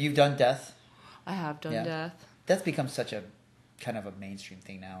 do? You've done death? I have done death. Death becomes such a kind of a mainstream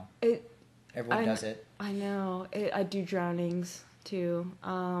thing now. Everyone does it. I know. I do drownings too.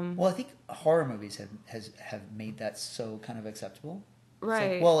 Well, I think horror movies have made that so kind of acceptable.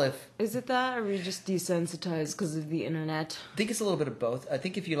 Right. Like, well, is it that, or are we just desensitized because of the internet? I think it's a little bit of both. I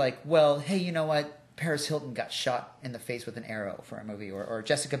think if you're like, well, hey, you know what? Paris Hilton got shot in the face with an arrow for a movie, or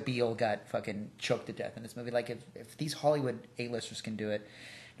Jessica Biel got fucking choked to death in this movie. Like, if these Hollywood A-listers can do it,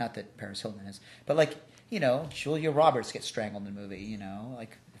 not that Paris Hilton is, but like, you know, Julia Roberts gets strangled in the movie. You know,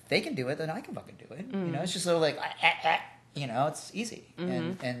 like if they can do it, then I can fucking do it. You know, it's just sort of like. You know, it's easy.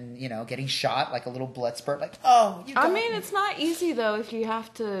 And, you know, getting shot, like a little blood spurt, like, oh, you got me. It's not easy, though, if you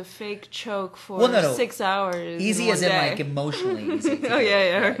have to fake choke for 6 hours. Easy as in, like, emotionally easy. Oh,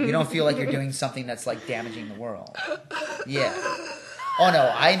 yeah. Right? You don't feel like you're doing something that's, like, damaging the world. Yeah. Oh,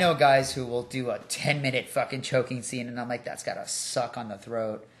 no, I know guys who will do a 10-minute fucking choking scene, and I'm like, that's gotta suck on the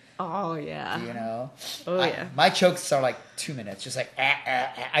throat. Oh, yeah. You know? Oh, yeah. My chokes are like 2 minutes, just like,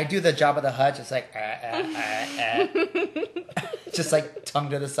 I do the Jabba the Hutt, just like, just like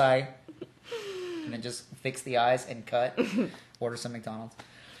tongue to the side. And then just fix the eyes and cut. Order some McDonald's.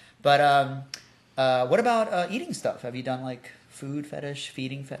 But what about eating stuff? Have you done like food fetish,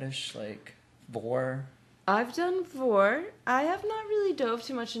 feeding fetish, like vor? I've done vor. I have not really dove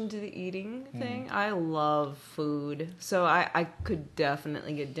too much into the eating thing. I love food, so I could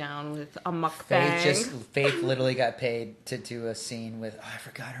definitely get down with a mukbang. Faith literally got paid to do a scene with, I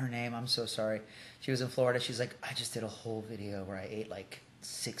forgot her name. I'm so sorry. She was in Florida. She's like, I just did a whole video where I ate like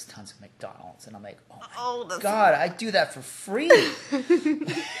 6 tons of McDonald's, and I'm like, oh my god, I do that for free. I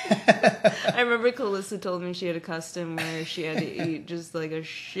remember Calissa told me she had a custom where she had to eat just like a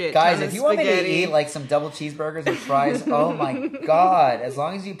shit guys, ton if you of want me spaghetti. to eat like some double cheeseburgers and fries, oh my god, as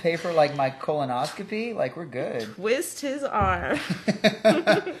long as you pay for like my colonoscopy, like we're good. Twist his arm.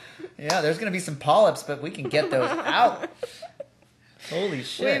 Yeah, there's gonna be some polyps, but we can get those out. Holy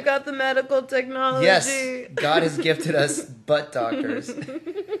shit. We've got the medical technology. Yes, God has gifted us butt doctors.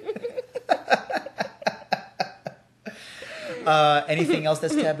 Anything else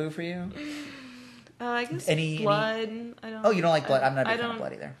that's taboo for you? I guess blood. I don't. Oh, you don't like blood? I'm not a big fan of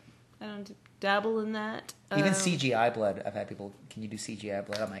blood either. I don't dabble in that. Even CGI blood. I've had people, can you do CGI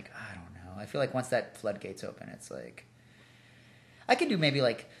blood? I'm like, I don't know. I feel like once that floodgate's open, it's like... I can do maybe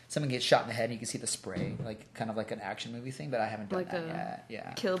like someone gets shot in the head and you can see the spray, like kind of like an action movie thing, but I haven't done like that yet.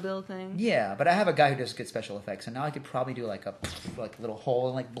 Yeah. Kill Bill thing? Yeah, but I have a guy who does good special effects, so now I could probably do like a little hole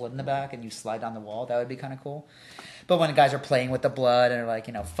and like blood in the back and you slide down the wall. That would be kind of cool. But when guys are playing with the blood and are like,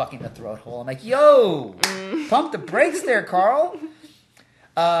 you know, fucking the throat hole, I'm like, yo, pump the brakes there, Carl.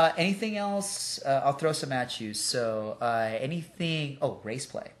 Anything else? I'll throw some at you. So anything... Oh, race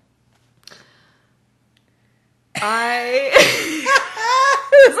play.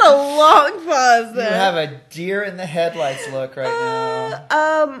 It's a long pause there. You have a deer in the headlights look right now.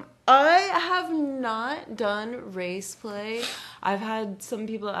 I have not done race play. I've had some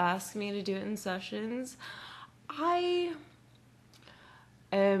people ask me to do it in sessions. I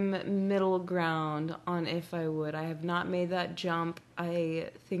am I'm middle ground on if I would. I have not made that jump. I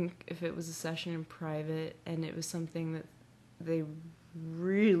think if it was a session in private and it was something that they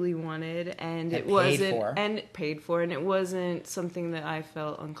really wanted and it wasn't and paid for and it wasn't something that I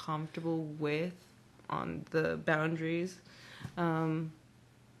felt uncomfortable with on the boundaries,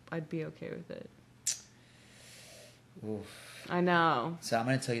 I'd be okay with it. Oof. I know. So I'm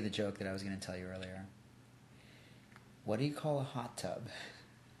going to tell you the joke that I was going to tell you earlier. What do you call a hot tub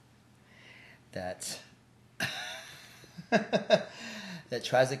that that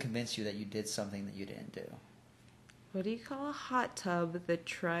tries to convince you that you did something that you didn't do? What do you call a hot tub that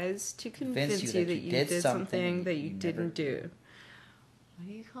tries to convince you that you did something that you didn't do? What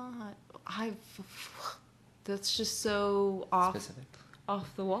do you call a hot... That's just so Specific.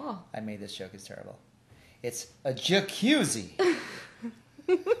 Off the wall. I made this joke. It's terrible. It's a jacuzzi.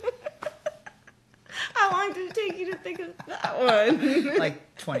 How long did it take you to think of that one?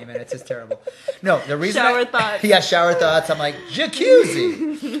 Like 20 minutes. It's terrible. No, the reason shower thoughts. Yeah, shower thoughts. I'm like,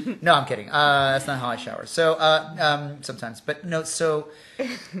 jacuzzi. No, I'm kidding. That's not how I shower. So sometimes. But no, so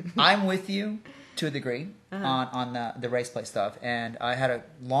I'm with you to a degree on the race play stuff. And I had a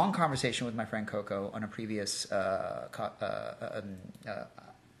long conversation with my friend Coco on a previous podcast.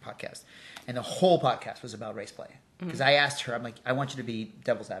 And the whole podcast was about race play. Because I asked her, I'm like, I want you to be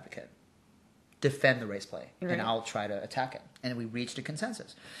devil's advocate. Defend the race play, right, and I'll try to attack it. And we reached a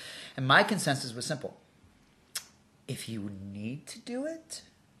consensus. And my consensus was simple. If you need to do it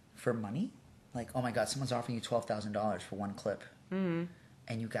for money, like, oh my God, someone's offering you $12,000 for one clip, and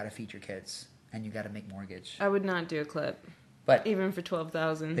you got to feed your kids, and you got to make mortgage. I would not do a clip, but even for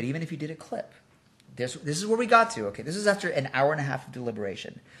 $12,000. But even if you did a clip, this is where we got to. Okay, this is after an hour and a half of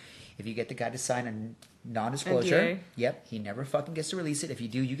deliberation. If you get the guy to sign a non-disclosure, yep, he never fucking gets to release it. If you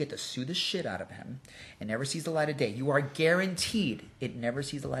do, you get to sue the shit out of him. It never sees the light of day. You are guaranteed it never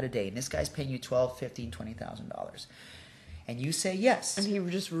sees the light of day. And this guy's paying you $12,000, $15,000, $20,000. And you say yes. And he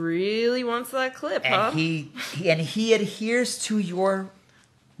just really wants that clip, and he adheres to your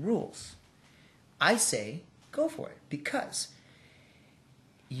rules. I say go for it, because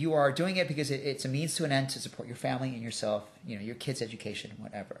you are doing it because it's a means to an end to support your family and yourself, your kids' education,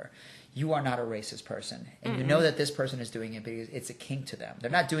 whatever. You are not a racist person. And you know that this person is doing it because it's a kink to them. They're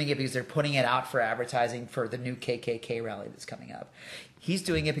not doing it because they're putting it out for advertising for the new KKK rally that's coming up. He's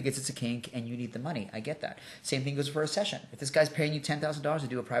doing it because it's a kink and you need the money. I get that. Same thing goes for a session. If this guy's paying you $10,000 to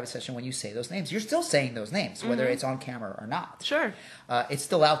do a private session, when you say those names, you're still saying those names, whether it's on camera or not. Sure. It's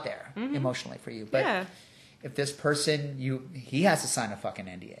still out there emotionally for you. But if this person, he has to sign a fucking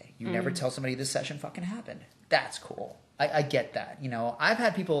NDA. You never tell somebody this session fucking happened. That's cool. I get that. I've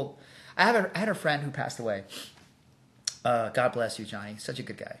had people... I had a friend who passed away. God bless you, Johnny. Such a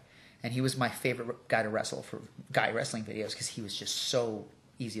good guy. And he was my favorite guy to wrestle for guy wrestling videos because he was just so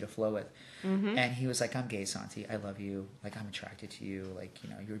easy to flow with. And he was like, I'm gay, Santi. I love you. Like, I'm attracted to you. Like,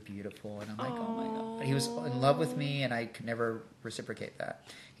 you're beautiful. And I'm like, oh my God. He was in love with me, and I could never reciprocate that.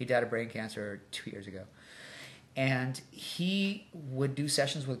 He died of brain cancer 2 years ago. And he would do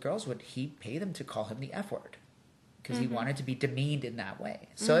sessions with girls. He'd pay them to call him the F word. Because he wanted to be demeaned in that way.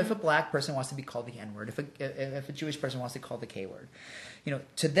 So if a black person wants to be called the N-word, if a Jewish person wants to call the K-word,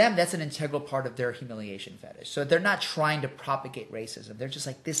 to them, that's an integral part of their humiliation fetish. So they're not trying to propagate racism. They're just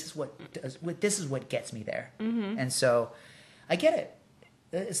like, this is what gets me there. And so I get it.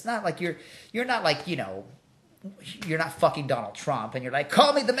 It's not like you're not like, you're not fucking Donald Trump and you're like,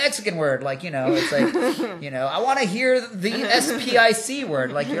 call me the Mexican word. Like, it's like, I want to hear the SPIC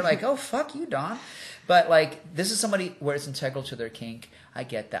word. Like, you're like, oh, fuck you, Don. But, like, this is somebody where it's integral to their kink. I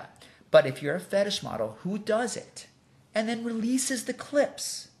get that. But if you're a fetish model who does it and then releases the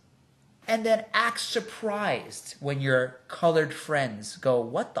clips and then acts surprised when your colored friends go,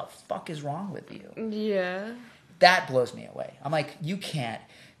 what the fuck is wrong with you? Yeah. That blows me away. I'm like, you can't.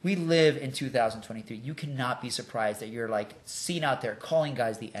 We live in 2023. You cannot be surprised that you're, like, seen out there calling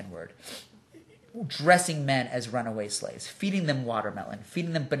guys the N-word. Dressing men as runaway slaves, feeding them watermelon,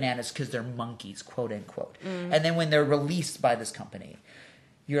 feeding them bananas because they're monkeys, quote unquote. And then when they're released by this company,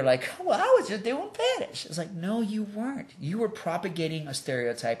 you're like, well, I was just doing fetish. It's like, no, you weren't. You were propagating a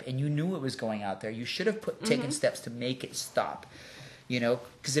stereotype and you knew it was going out there. You should have taken steps to make it stop.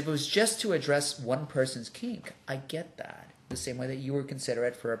 Because if it was just to address one person's kink, I get that. The same way that you were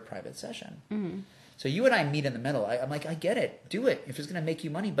considerate for a private session. So you and I meet in the middle. I'm like, I get it. Do it if it's going to make you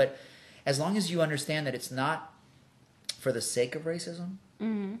money. But as long as you understand that it's not for the sake of racism,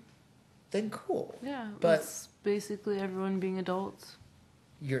 then cool. Yeah, but it's basically everyone being adults.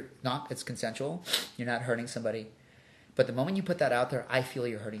 It's consensual. You're not hurting somebody. But the moment you put that out there, I feel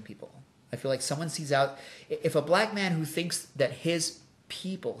you're hurting people. I feel like someone sees out... If a black man who thinks that his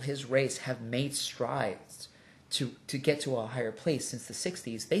people, his race, have made strides to get to a higher place since the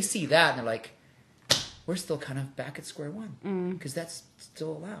 60s, they see that and they're like, we're still kind of back at square one because that's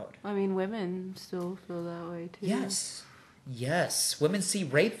still allowed. I mean, women still feel that way too. Yes. Women see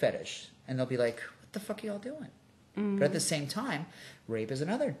rape fetish and they'll be like, what the fuck are y'all doing? But at the same time, rape is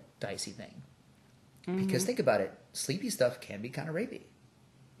another dicey thing. Because think about it, sleepy stuff can be kind of rapey.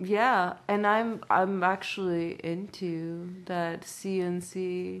 Yeah, and I'm actually into that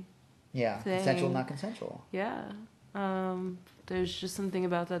CNC. Yeah, thing. consensual, not consensual. Yeah. There's just something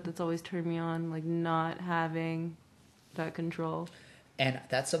about that that's always turned me on, like not having that control. And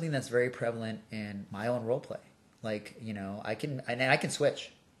that's something that's very prevalent in my own role play. Like, you know, I can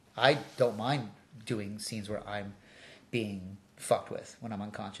switch. I don't mind doing scenes where I'm being fucked with when I'm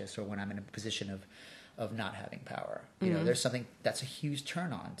unconscious or when I'm in a position of not having power. You know, there's something that's a huge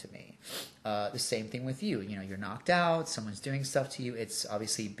turn on to me. The same thing with you. You know, you're knocked out, someone's doing stuff to you. It's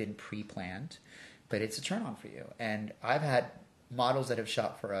obviously been pre-planned, but it's a turn on for you. And I've had models that have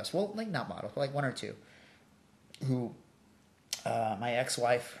shot for us. Well, like not models, but like one or two who my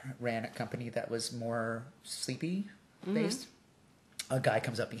ex-wife ran a company that was more sleepy based. A guy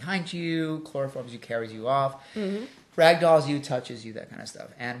comes up behind you, chloroforms you, carries you off, ragdolls you, touches you, that kind of stuff.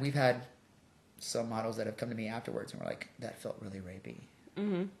 And we've had some models that have come to me afterwards and were like, that felt really rapey.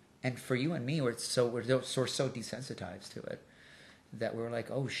 And for you and me, we're so desensitized to it that we're like,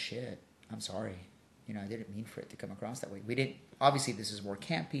 oh shit, I'm sorry. You know, I didn't mean for it to come across that way. We didn't, obviously this is more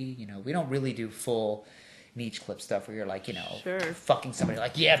campy, you know, we don't really do full niche clip stuff where you're like, you know, fucking somebody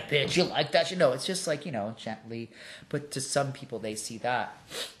like, yeah, bitch, you like that shit. No, it's just like, you know, gently. But to some people, they see that.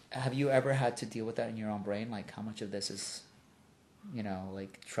 Have you ever had to deal with that in your own brain? Like, how much of this is, you know,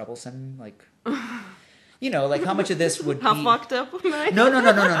 like troublesome? Like, you know, like how much of this would How be... fucked up am I? No.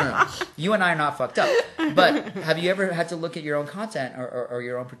 You and I are not fucked up. But have you ever had to look at your own content or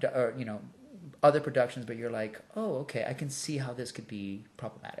your own, or, you know, other productions, but you're like, oh, okay, I can see how this could be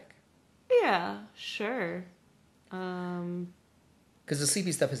problematic. Yeah, sure. Because the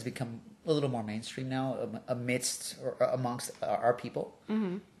sleepy stuff has become a little more mainstream now amongst our people.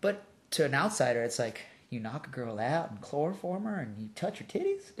 But to an outsider, it's like you knock a girl out and chloroform her and you touch her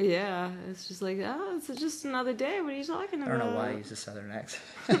titties. Yeah, it's just like, oh, it's just another day. What are you talking about? I don't know why I use a southern accent.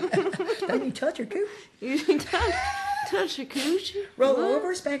 Don't you touch her cooch? You touch her cooch? Roll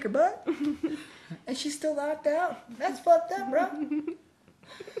over, spank her butt. And she's still locked out. That's fucked up, bro.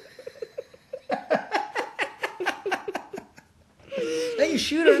 Then you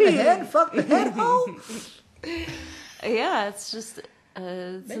shoot her in the head and fuck the head hole. Yeah, it's just...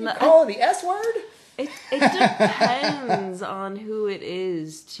 Then you call her the S word? It depends on who it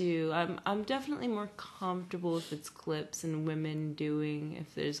is, too. I'm definitely more comfortable if it's clips and women doing,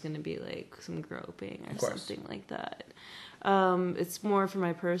 if there's going to be, like, some groping or something like that. It's more for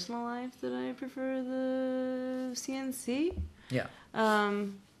my personal life that I prefer the CNC. Yeah.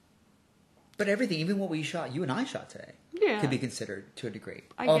 But everything, even what you and I shot today, could be considered to a degree.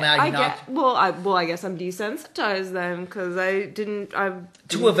 I guess I'm desensitized then because I didn't.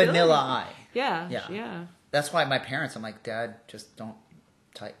 To a vanilla eye. Yeah. That's why my parents, I'm like, Dad, just don't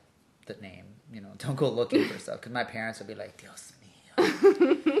type the name. You know, don't go looking for stuff because my parents would be like, Dios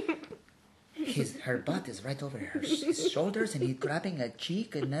mío. Her butt is right over his shoulders and he's grabbing a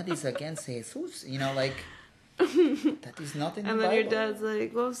cheek and that is against Jesus. You know, like. That is nothing. And then your dad's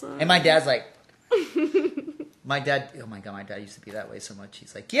like, "Well, son." And my dad's like, my dad. Oh my god, my dad used to be that way so much.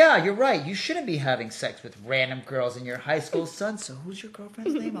 He's like, "Yeah, you're right. You shouldn't be having sex with random girls in your high school, son. So who's your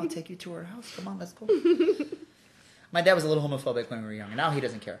girlfriend's name? I'll take you to her house. Come on, let's go." My dad was a little homophobic when we were young, and now he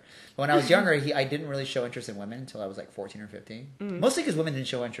doesn't care. But when I was younger, I didn't really show interest in women until I was like 14 or 15. Mostly because women didn't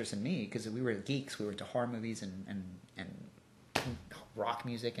show interest in me because we were geeks. We were into horror movies and rock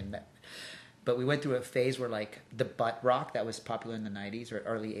music and that. But we went through a phase where, like, the butt rock that was popular in the 90s or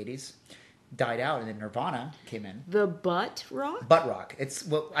early 80s died out, and then Nirvana came in. The butt rock? Butt rock. It's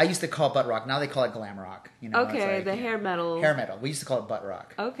what I used to call butt rock. Now they call it glam rock. You know, okay, like, the hair metal. Hair metal. We used to call it butt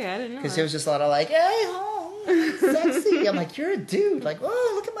rock. Okay, I didn't know. Because it was just a lot of, like, hey, oh, sexy. I'm like, you're a dude. Like,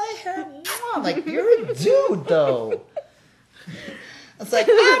 oh, look at my hair. I'm like, you're a dude, though. It's like,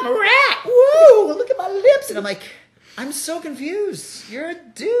 I'm a rat. Woo, look at my lips. And I'm like... I'm so confused. You're a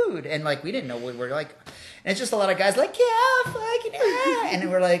dude. And, like, we didn't know what we're like. And it's just a lot of guys like, yeah, fucking yeah. And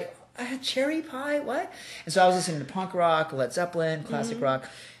then we're like, cherry pie, what? And so I was listening to punk rock, Led Zeppelin, classic rock.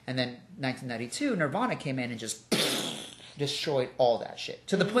 And then 1992, Nirvana came in and just destroyed all that shit.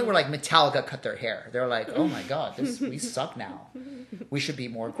 To the point where, like, Metallica cut their hair. They're like, oh, my God, we suck now. We should be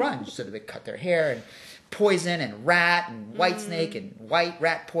more grunge. So they cut their hair. And Poison and Rat and Whitesnake and White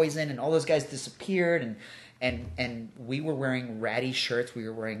Rat Poison. And all those guys disappeared. And and we were wearing ratty shirts. We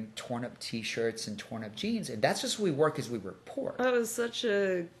were wearing torn up T-shirts and torn up jeans, and that's just what we wore because we were poor. That was such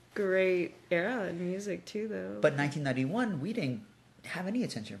a great era in music too, though. But 1991, we didn't have any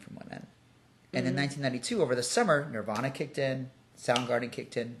attention from women. And in 1992, over the summer, Nirvana kicked in, Soundgarden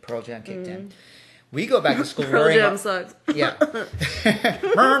kicked in, Pearl Jam kicked in. We go back to school Pearl Jam sucks. Yeah.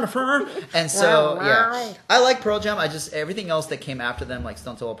 And so, yeah. I like Pearl Jam. I just, everything else that came after them, like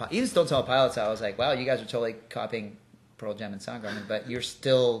Stone Temple Pilots, even Stone Temple Pilots, I was like, wow, you guys are totally copying Pearl Jam and Soundgarden, but you're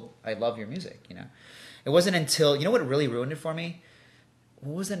still, I love your music, you know? It wasn't until, you know what really ruined it for me?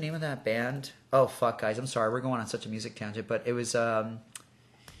 What was the name of that band? Oh, fuck, guys. I'm sorry. We're going on such a music tangent, but it was,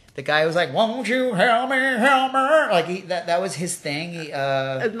 the guy was like, "Won't you help me, help me?" Like that was his thing.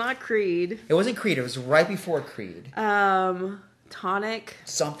 Not Creed. It wasn't Creed. It was right before Creed. Tonic.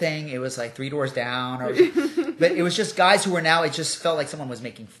 Something. It was like Three Doors Down, but it was just guys who were now. It just felt like someone was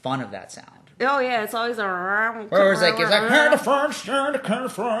making fun of that sound. Oh yeah, it's always a. Where it's like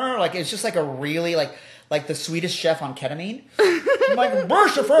like it's just like a really like the Swedish Chef on ketamine. Like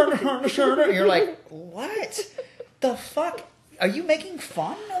and you're like, what the fuck? Are you making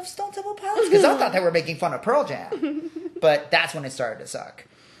fun of Stone Temple Pilots? Because I thought they were making fun of Pearl Jam. But that's when it started to suck.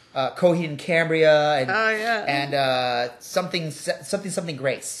 Coheed and Cambria and something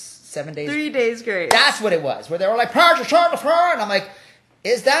Grace. 7 days. 3 days Grace. That's what it was. Where they were like, and I'm like,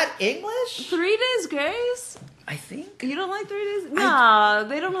 is that English? 3 Days Grace? I think. You don't like 3 days? No,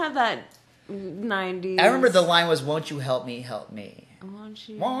 they don't have that 90s. I remember the line was, "Won't you help me, help me." Won't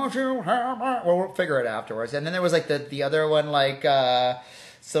you help me? Well, we'll figure it afterwards. And then there was like the other one, like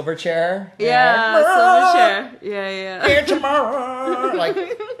Silverchair. Yeah, Silverchair. Yeah. Here tomorrow. Like,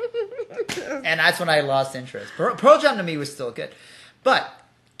 and that's when I lost interest. Pearl Jam to me was still good, but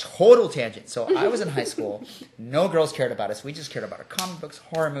total tangent. So I was in high school. No girls cared about us. We just cared about our comic books,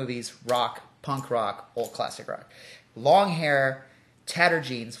 horror movies, rock, punk rock, old classic rock. Long hair, tattered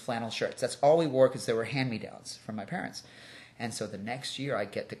jeans, flannel shirts. That's all we wore because they were hand-me-downs from my parents. And so the next year I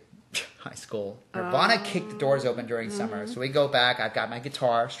get to high school. Nirvana kicked the doors open during summer. So we go back. I've got my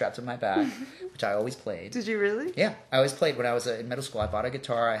guitar strapped to my back, which I always played. Did you really? Yeah. I always played. When I was in middle school, I bought a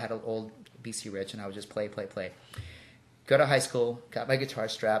guitar. I had an old BC Rich, and I would just play. Go to high school, got my guitar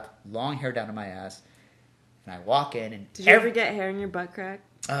strapped, long hair down to my ass, and I walk in. And did you ever get hair in your butt crack?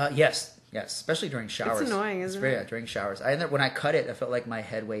 Yes, especially during showers. It's annoying, isn't it? Yeah, during showers. When I cut it, I felt like my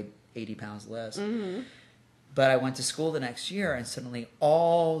head weighed 80 pounds less. Mm-hmm. But I went to school the next year, and suddenly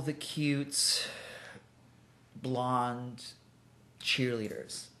all the cute, blonde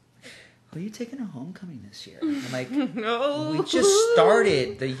cheerleaders. Who are you taking to homecoming this year? I'm like, no. We just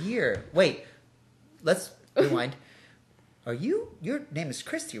started the year. Wait, let's rewind. Your name is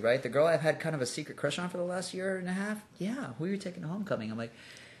Christy, right? The girl I've had kind of a secret crush on for the last year and a half? Yeah, who are you taking to homecoming? I'm like,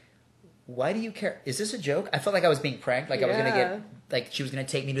 why do you care? Is this a joke? I felt like I was being pranked. Like I was going to get, like she was going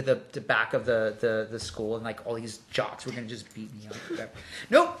to take me to the back of the school and like all these jocks were going to just beat me up.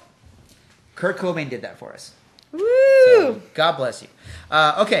 Nope. Kurt Cobain did that for us. Woo! So, God bless you.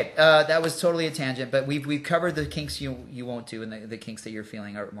 Okay, that was totally a tangent, but we've covered the kinks you won't do and the kinks that you're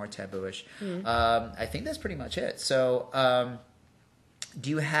feeling are more tabooish. I think that's pretty much it. So, do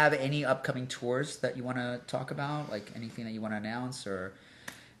you have any upcoming tours that you want to talk about? Like anything that you want to announce or?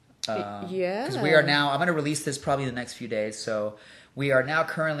 Yeah. Because we are now, I'm going to release this probably in the next few days. So we are now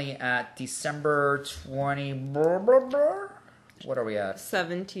currently at December 20. What are we at?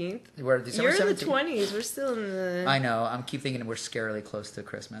 17th. We're at December 17th. You're in the 20s. We're still in the... I know. I'm keep thinking we're scarily close to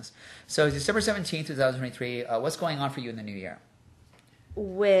Christmas. So December 17th, 2023. What's going on for you in the new year?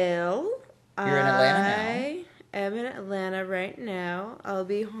 Well, you're in Atlanta now. I am in Atlanta right now. I'll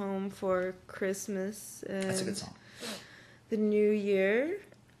be home for Christmas and that's a good song. The New Year.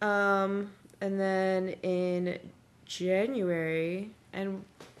 And then in January,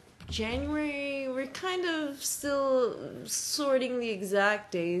 we're kind of still sorting the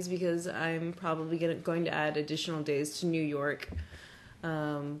exact days because I'm probably going to add additional days to New York.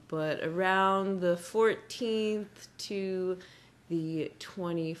 But around the 14th to the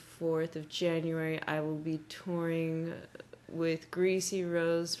 24th of January, I will be touring with Greasy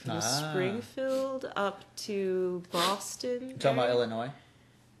Rose from Springfield up to Boston. You're talking about Illinois?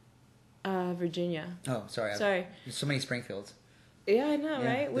 Virginia. Oh, sorry. There's so many Springfields. Yeah, I know,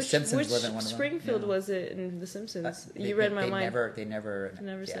 right? The Simpsons live in one of them. Which Springfield was it in The Simpsons? You read my mind. They never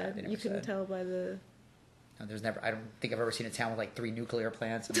said. You couldn't tell by the... No, there's never. I don't think I've ever seen a town with like 3 nuclear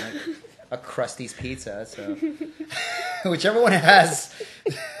plants and like a Krusty's Pizza. So whichever one has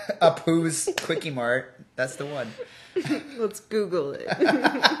a Pooh's Quickie Mart, that's the one. Let's Google it.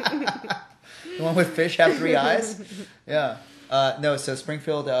 The one with fish have 3 eyes. Yeah. No. So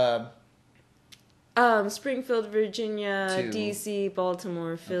Springfield. Springfield, Virginia, To- DC,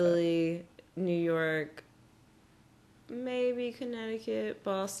 Baltimore, Philly, New York, maybe Connecticut,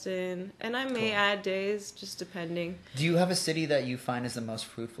 Boston, and I may Cool. add days, just depending. Do you have a city that you find is the most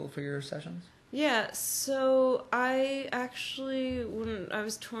fruitful for your sessions? Yeah, so I actually, when I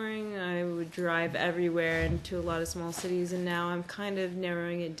was touring, I would drive everywhere and to a lot of small cities, and now I'm kind of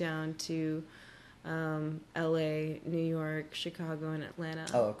narrowing it down to LA, New York, Chicago, and Atlanta.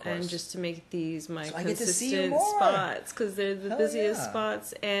 Oh, of course. And just to make these my So I get to see you consistent more. spots, because they're the Hell busiest yeah.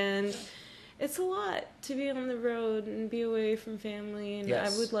 spots, and it's a lot to be on the road and be away from family, and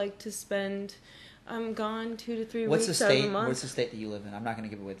Yes. I would like to spend... I'm gone 2 to 3 What's the weeks out of state? the month. What's the state that you live in? I'm not going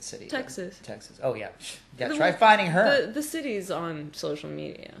to give away the city. but- Texas. Texas. Oh yeah. Yeah. The- Try finding her The city's on social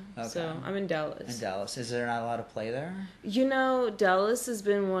media. Okay. So I'm in Dallas. in Dallas. Is there not a lot of play there? You know, Dallas has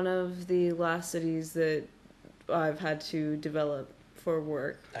been one of the last cities that I've had to develop for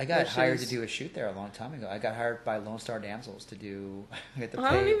work. I got which hired is- to do a shoot there a long time ago. I got hired by Lone Star Damsels to do. I get to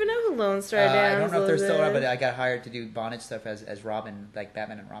I don't play- even know who Lone Star I Damsels don't know if they're still around, but is. I got hired to do bondage stuff as Robin, like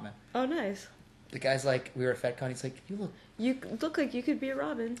Batman and Robin. Oh, nice. The guy's like, we were at FedCon. He's like, you look, You look like you could be a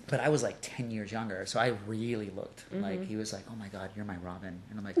Robin. but I was like 10 years younger, so I really looked like he was like, oh my god, you're my Robin,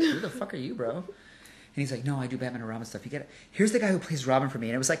 and I'm like, who the fuck are you, bro? And he's like, no, I do Batman and Robin stuff. You get it? Here's the guy who plays Robin for me,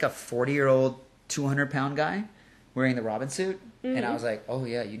 and it was like a 40-year-old, 200-pound guy wearing the Robin suit, and I was like, oh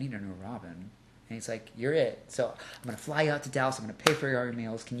yeah, you need a new Robin. And he's like, you're it. So I'm going to fly you out to Dallas. I'm going to pay for your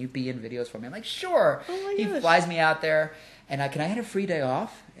meals. Can you be in videos for me? I'm like, sure. Oh my He gosh. flies me out there. And can I have a free day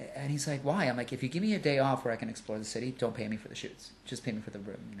off? And he's like, why? I'm like, if you give me a day off where I can explore the city, don't pay me for the shoots. Just pay me for the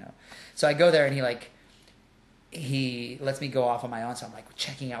room, you know? So I go there and he lets me go off on my own. So I'm like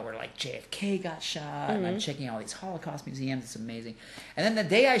checking out where like JFK got shot. And I'm checking out all these Holocaust museums. It's amazing. And then the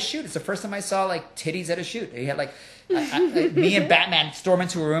day I shoot, it's the first time I saw like titties at a shoot. He had like, me and Batman storm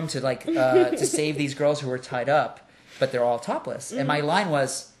into a room to like, to save these girls who were tied up, but they're all topless. And my line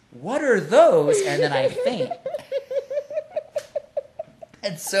was, what are those? And then I faint.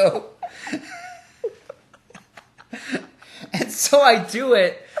 And so I do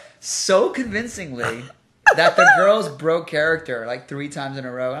it so convincingly that the girls broke character like 3 times in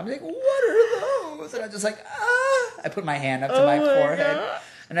a row. I'm like, what are those? And I'm just like, ah. I put my hand up to my forehead. God.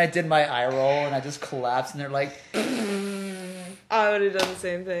 And I did my eye roll and I just collapsed. And they're like, I would have done the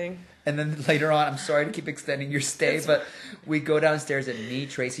same thing. and then later on, I'm sorry to keep extending your stay, but we go downstairs and me,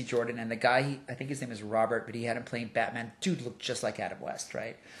 Tracy Jordan, and the guy, I think his name is Robert, but he had him playing Batman. Dude looked just like Adam West,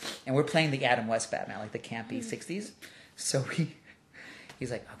 right? And we're playing the Adam West Batman, like the campy 60s. So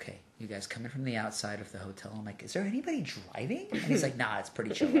he's like, okay, you guys come in from the outside of the hotel. I'm like, is there anybody driving? And he's like, nah, it's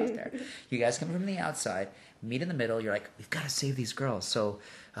pretty chill out there. You guys come from the outside, meet in the middle. You're like, we've got to save these girls. So,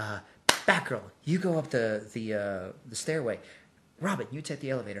 Batgirl, you go up the stairway. Robin, you take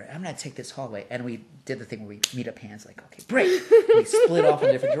the elevator. I'm going to take this hallway. And we did the thing where we meet up hands like, okay, break. We split off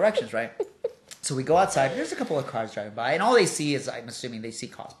in different directions, right? So we go outside. There's a couple of cars driving by. And all they see is, I'm assuming they see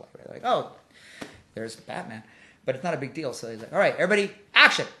cosplay. Right? They're like, oh, there's Batman. But it's not a big deal. So he's like, all right, everybody,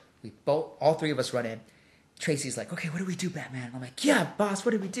 action. All 3 of us run in. Tracy's like, okay, what do we do, Batman? And I'm like, yeah, boss,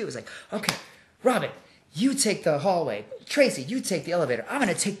 what do we do? It's like, okay, Robin, you take the hallway. Tracy, you take the elevator. I'm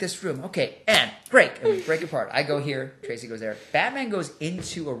going to take this room. Okay, and break. And we break apart. I go here. Tracy goes there. Batman goes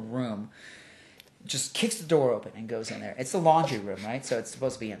into a room, just kicks the door open and goes in there. It's the laundry room, right? So it's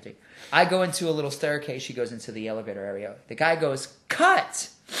supposed to be empty. I go into a little staircase. She goes into the elevator area. The guy goes, cut.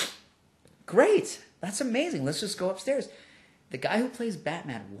 Great. That's amazing. Let's just go upstairs. The guy who plays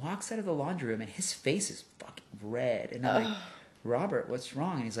Batman walks out of the laundry room and his face is fucking red. And I'm like, Robert, what's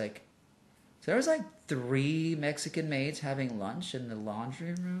wrong? And he's like, so there was like 3 Mexican maids having lunch in the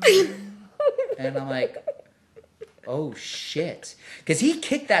laundry room. And I'm like, oh shit. Because he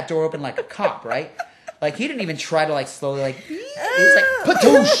kicked that door open like a cop, right? Like he didn't even try to like slowly like, he's like,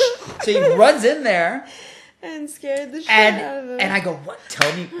 patoosh. So he runs in there. And scared the shit out of him. And I go, what?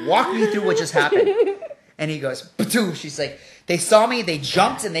 Walk me through what just happened. And he goes, patoosh. She's like, they saw me, they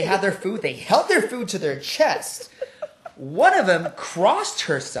jumped and they had their food. They held their food to their chest. One of them crossed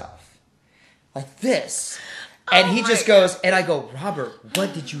herself. Like this. And he just goes, and I go, Robert,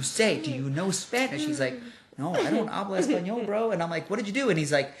 what did you say? Do you know Spanish? He's like, no, I don't habla español, bro. And I'm like, what did you do? And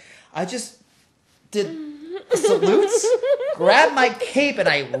he's like, I just did salutes, grabbed my cape, and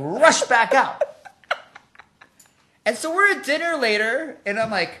I rushed back out. And so we're at dinner later, and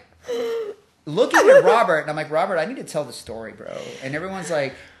I'm like, looking at Robert, and I'm like, Robert, I need to tell the story, bro. And everyone's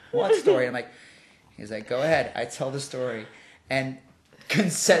like, what story? And I'm like, he's like, go ahead, I tell the story. And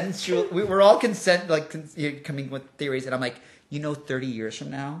consensual, we're all coming with theories, and I'm like, 30 years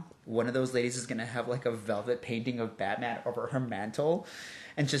from now, one of those ladies is going to have like a velvet painting of Batman over her mantle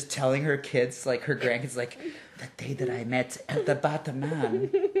and just telling her kids, like her grandkids, like, the day that I met the Batman,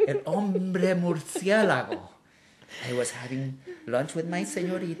 el hombre murciélago. I was having lunch with my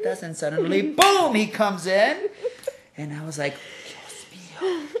señoritas and suddenly, boom, he comes in. And I was like, Dios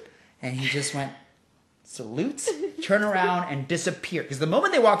mío. And he just went, salutes, turn around, and disappear. Because the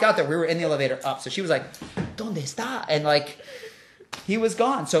moment they walked out there, we were in the elevator up. So she was like, ¿Dónde está? And like, he was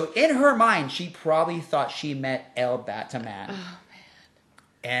gone. So in her mind, she probably thought she met El Batman. Oh, man.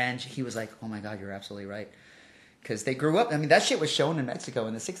 And he was like, oh my God, you're absolutely right. Because they grew up. I mean, that shit was shown in Mexico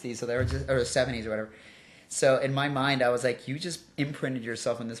in the 60s. So they were just, or the 70s or whatever. So in my mind, I was like, you just imprinted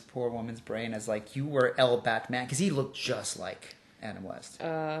yourself in this poor woman's brain as like, you were El Batman. Because he looked just like Adam West.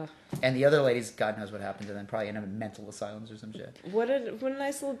 And the other ladies, God knows what happened to them. Probably end up in mental asylums or some shit. What a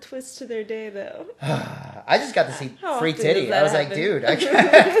nice little twist to their day, though. I just got to see free titty. I was happen? like, dude,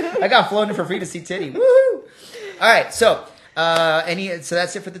 I got flown in for free to see titty. Woo! All right, so so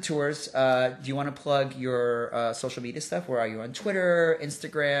that's it for the tours. Do you want to plug your social media stuff? Where are you on Twitter,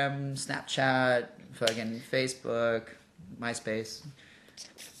 Instagram, Snapchat, fucking Facebook, MySpace?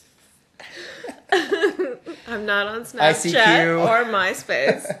 I'm not on Snapchat or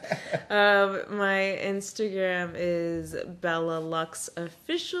MySpace. My Instagram is Bella Luxx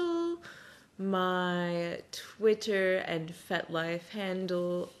Official. My Twitter and FetLife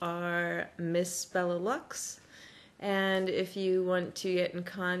handle are Miss Bella Luxx. And if you want to get in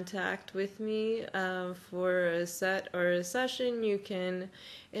contact with me for a set or a session, you can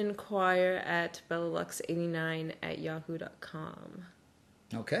inquire at bellalux89@yahoo.com.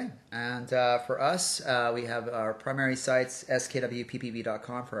 Okay, and for us, we have our primary sites,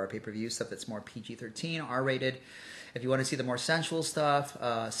 skwppv.com for our pay-per-view stuff that's more PG-13, R-rated. If you want to see the more sensual stuff,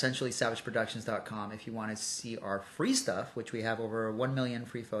 sensuallysavageproductions.com. If you want to see our free stuff, which we have over 1 million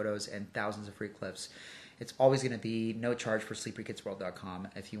free photos and thousands of free clips, it's always going to be no charge for sleeperkidsworld.com.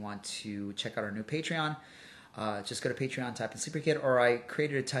 If you want to check out our new Patreon, just go to Patreon, type in Sleeper Kid, or I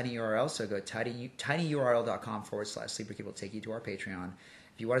created a tiny URL, so go to tinyurl.com/SleeperKid will take you to our Patreon.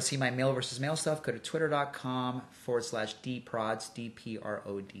 If you want to see my male versus male stuff, go to twitter.com/dprods,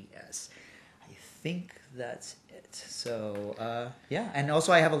 DPRODS. I think that's it. So, yeah. And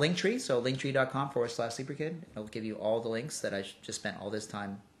also I have a link tree, so linktree.com/SleeperKid. It'll give you all the links that I just spent all this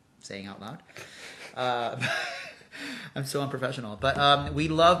time saying out loud. I'm so unprofessional. But we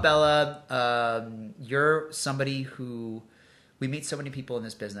love Bella. You're somebody who... We meet so many people in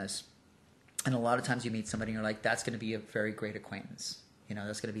this business. And a lot of times you meet somebody and you're like, that's going to be a very great acquaintance. You know,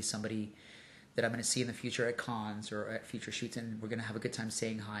 that's going to be somebody that I'm going to see in the future at cons or at future shoots, and we're going to have a good time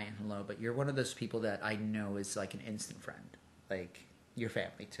saying hi and hello. But you're one of those people that I know is like an instant friend. Like... your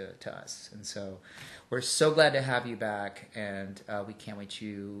family to us, and so we're so glad to have you back, and we can't wait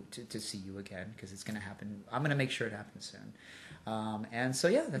to see you again, because it's going to happen. I'm going to make sure it happens soon, and so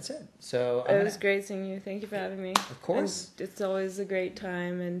yeah, that's it. So it was great seeing you. Thank you for having me. Of course, and it's always a great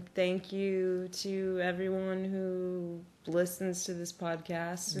time, and thank you to everyone who listens to this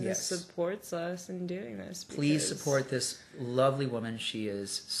podcast and supports us in doing this. Please support this lovely woman. She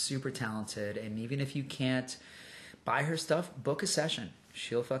is super talented, and even if you can't buy her stuff, book a session.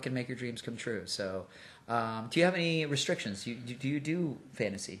 She'll fucking make your dreams come true. So, do you have any restrictions? Do you do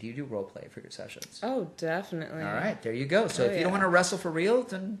fantasy? Do you do role play for your sessions? Oh, definitely. All right, there you go. So if you don't want to wrestle for real,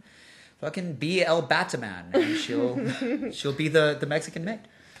 then fucking be El Batman, and she'll be the Mexican maid.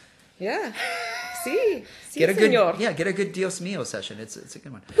 Yeah. Sí, get a señor. Get a good Dios mío session. It's a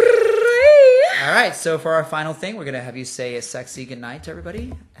good one. All right. So for our final thing, we're gonna have you say a sexy goodnight to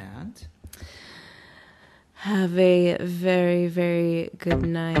everybody, and have a very, very good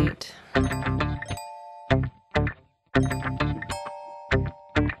night.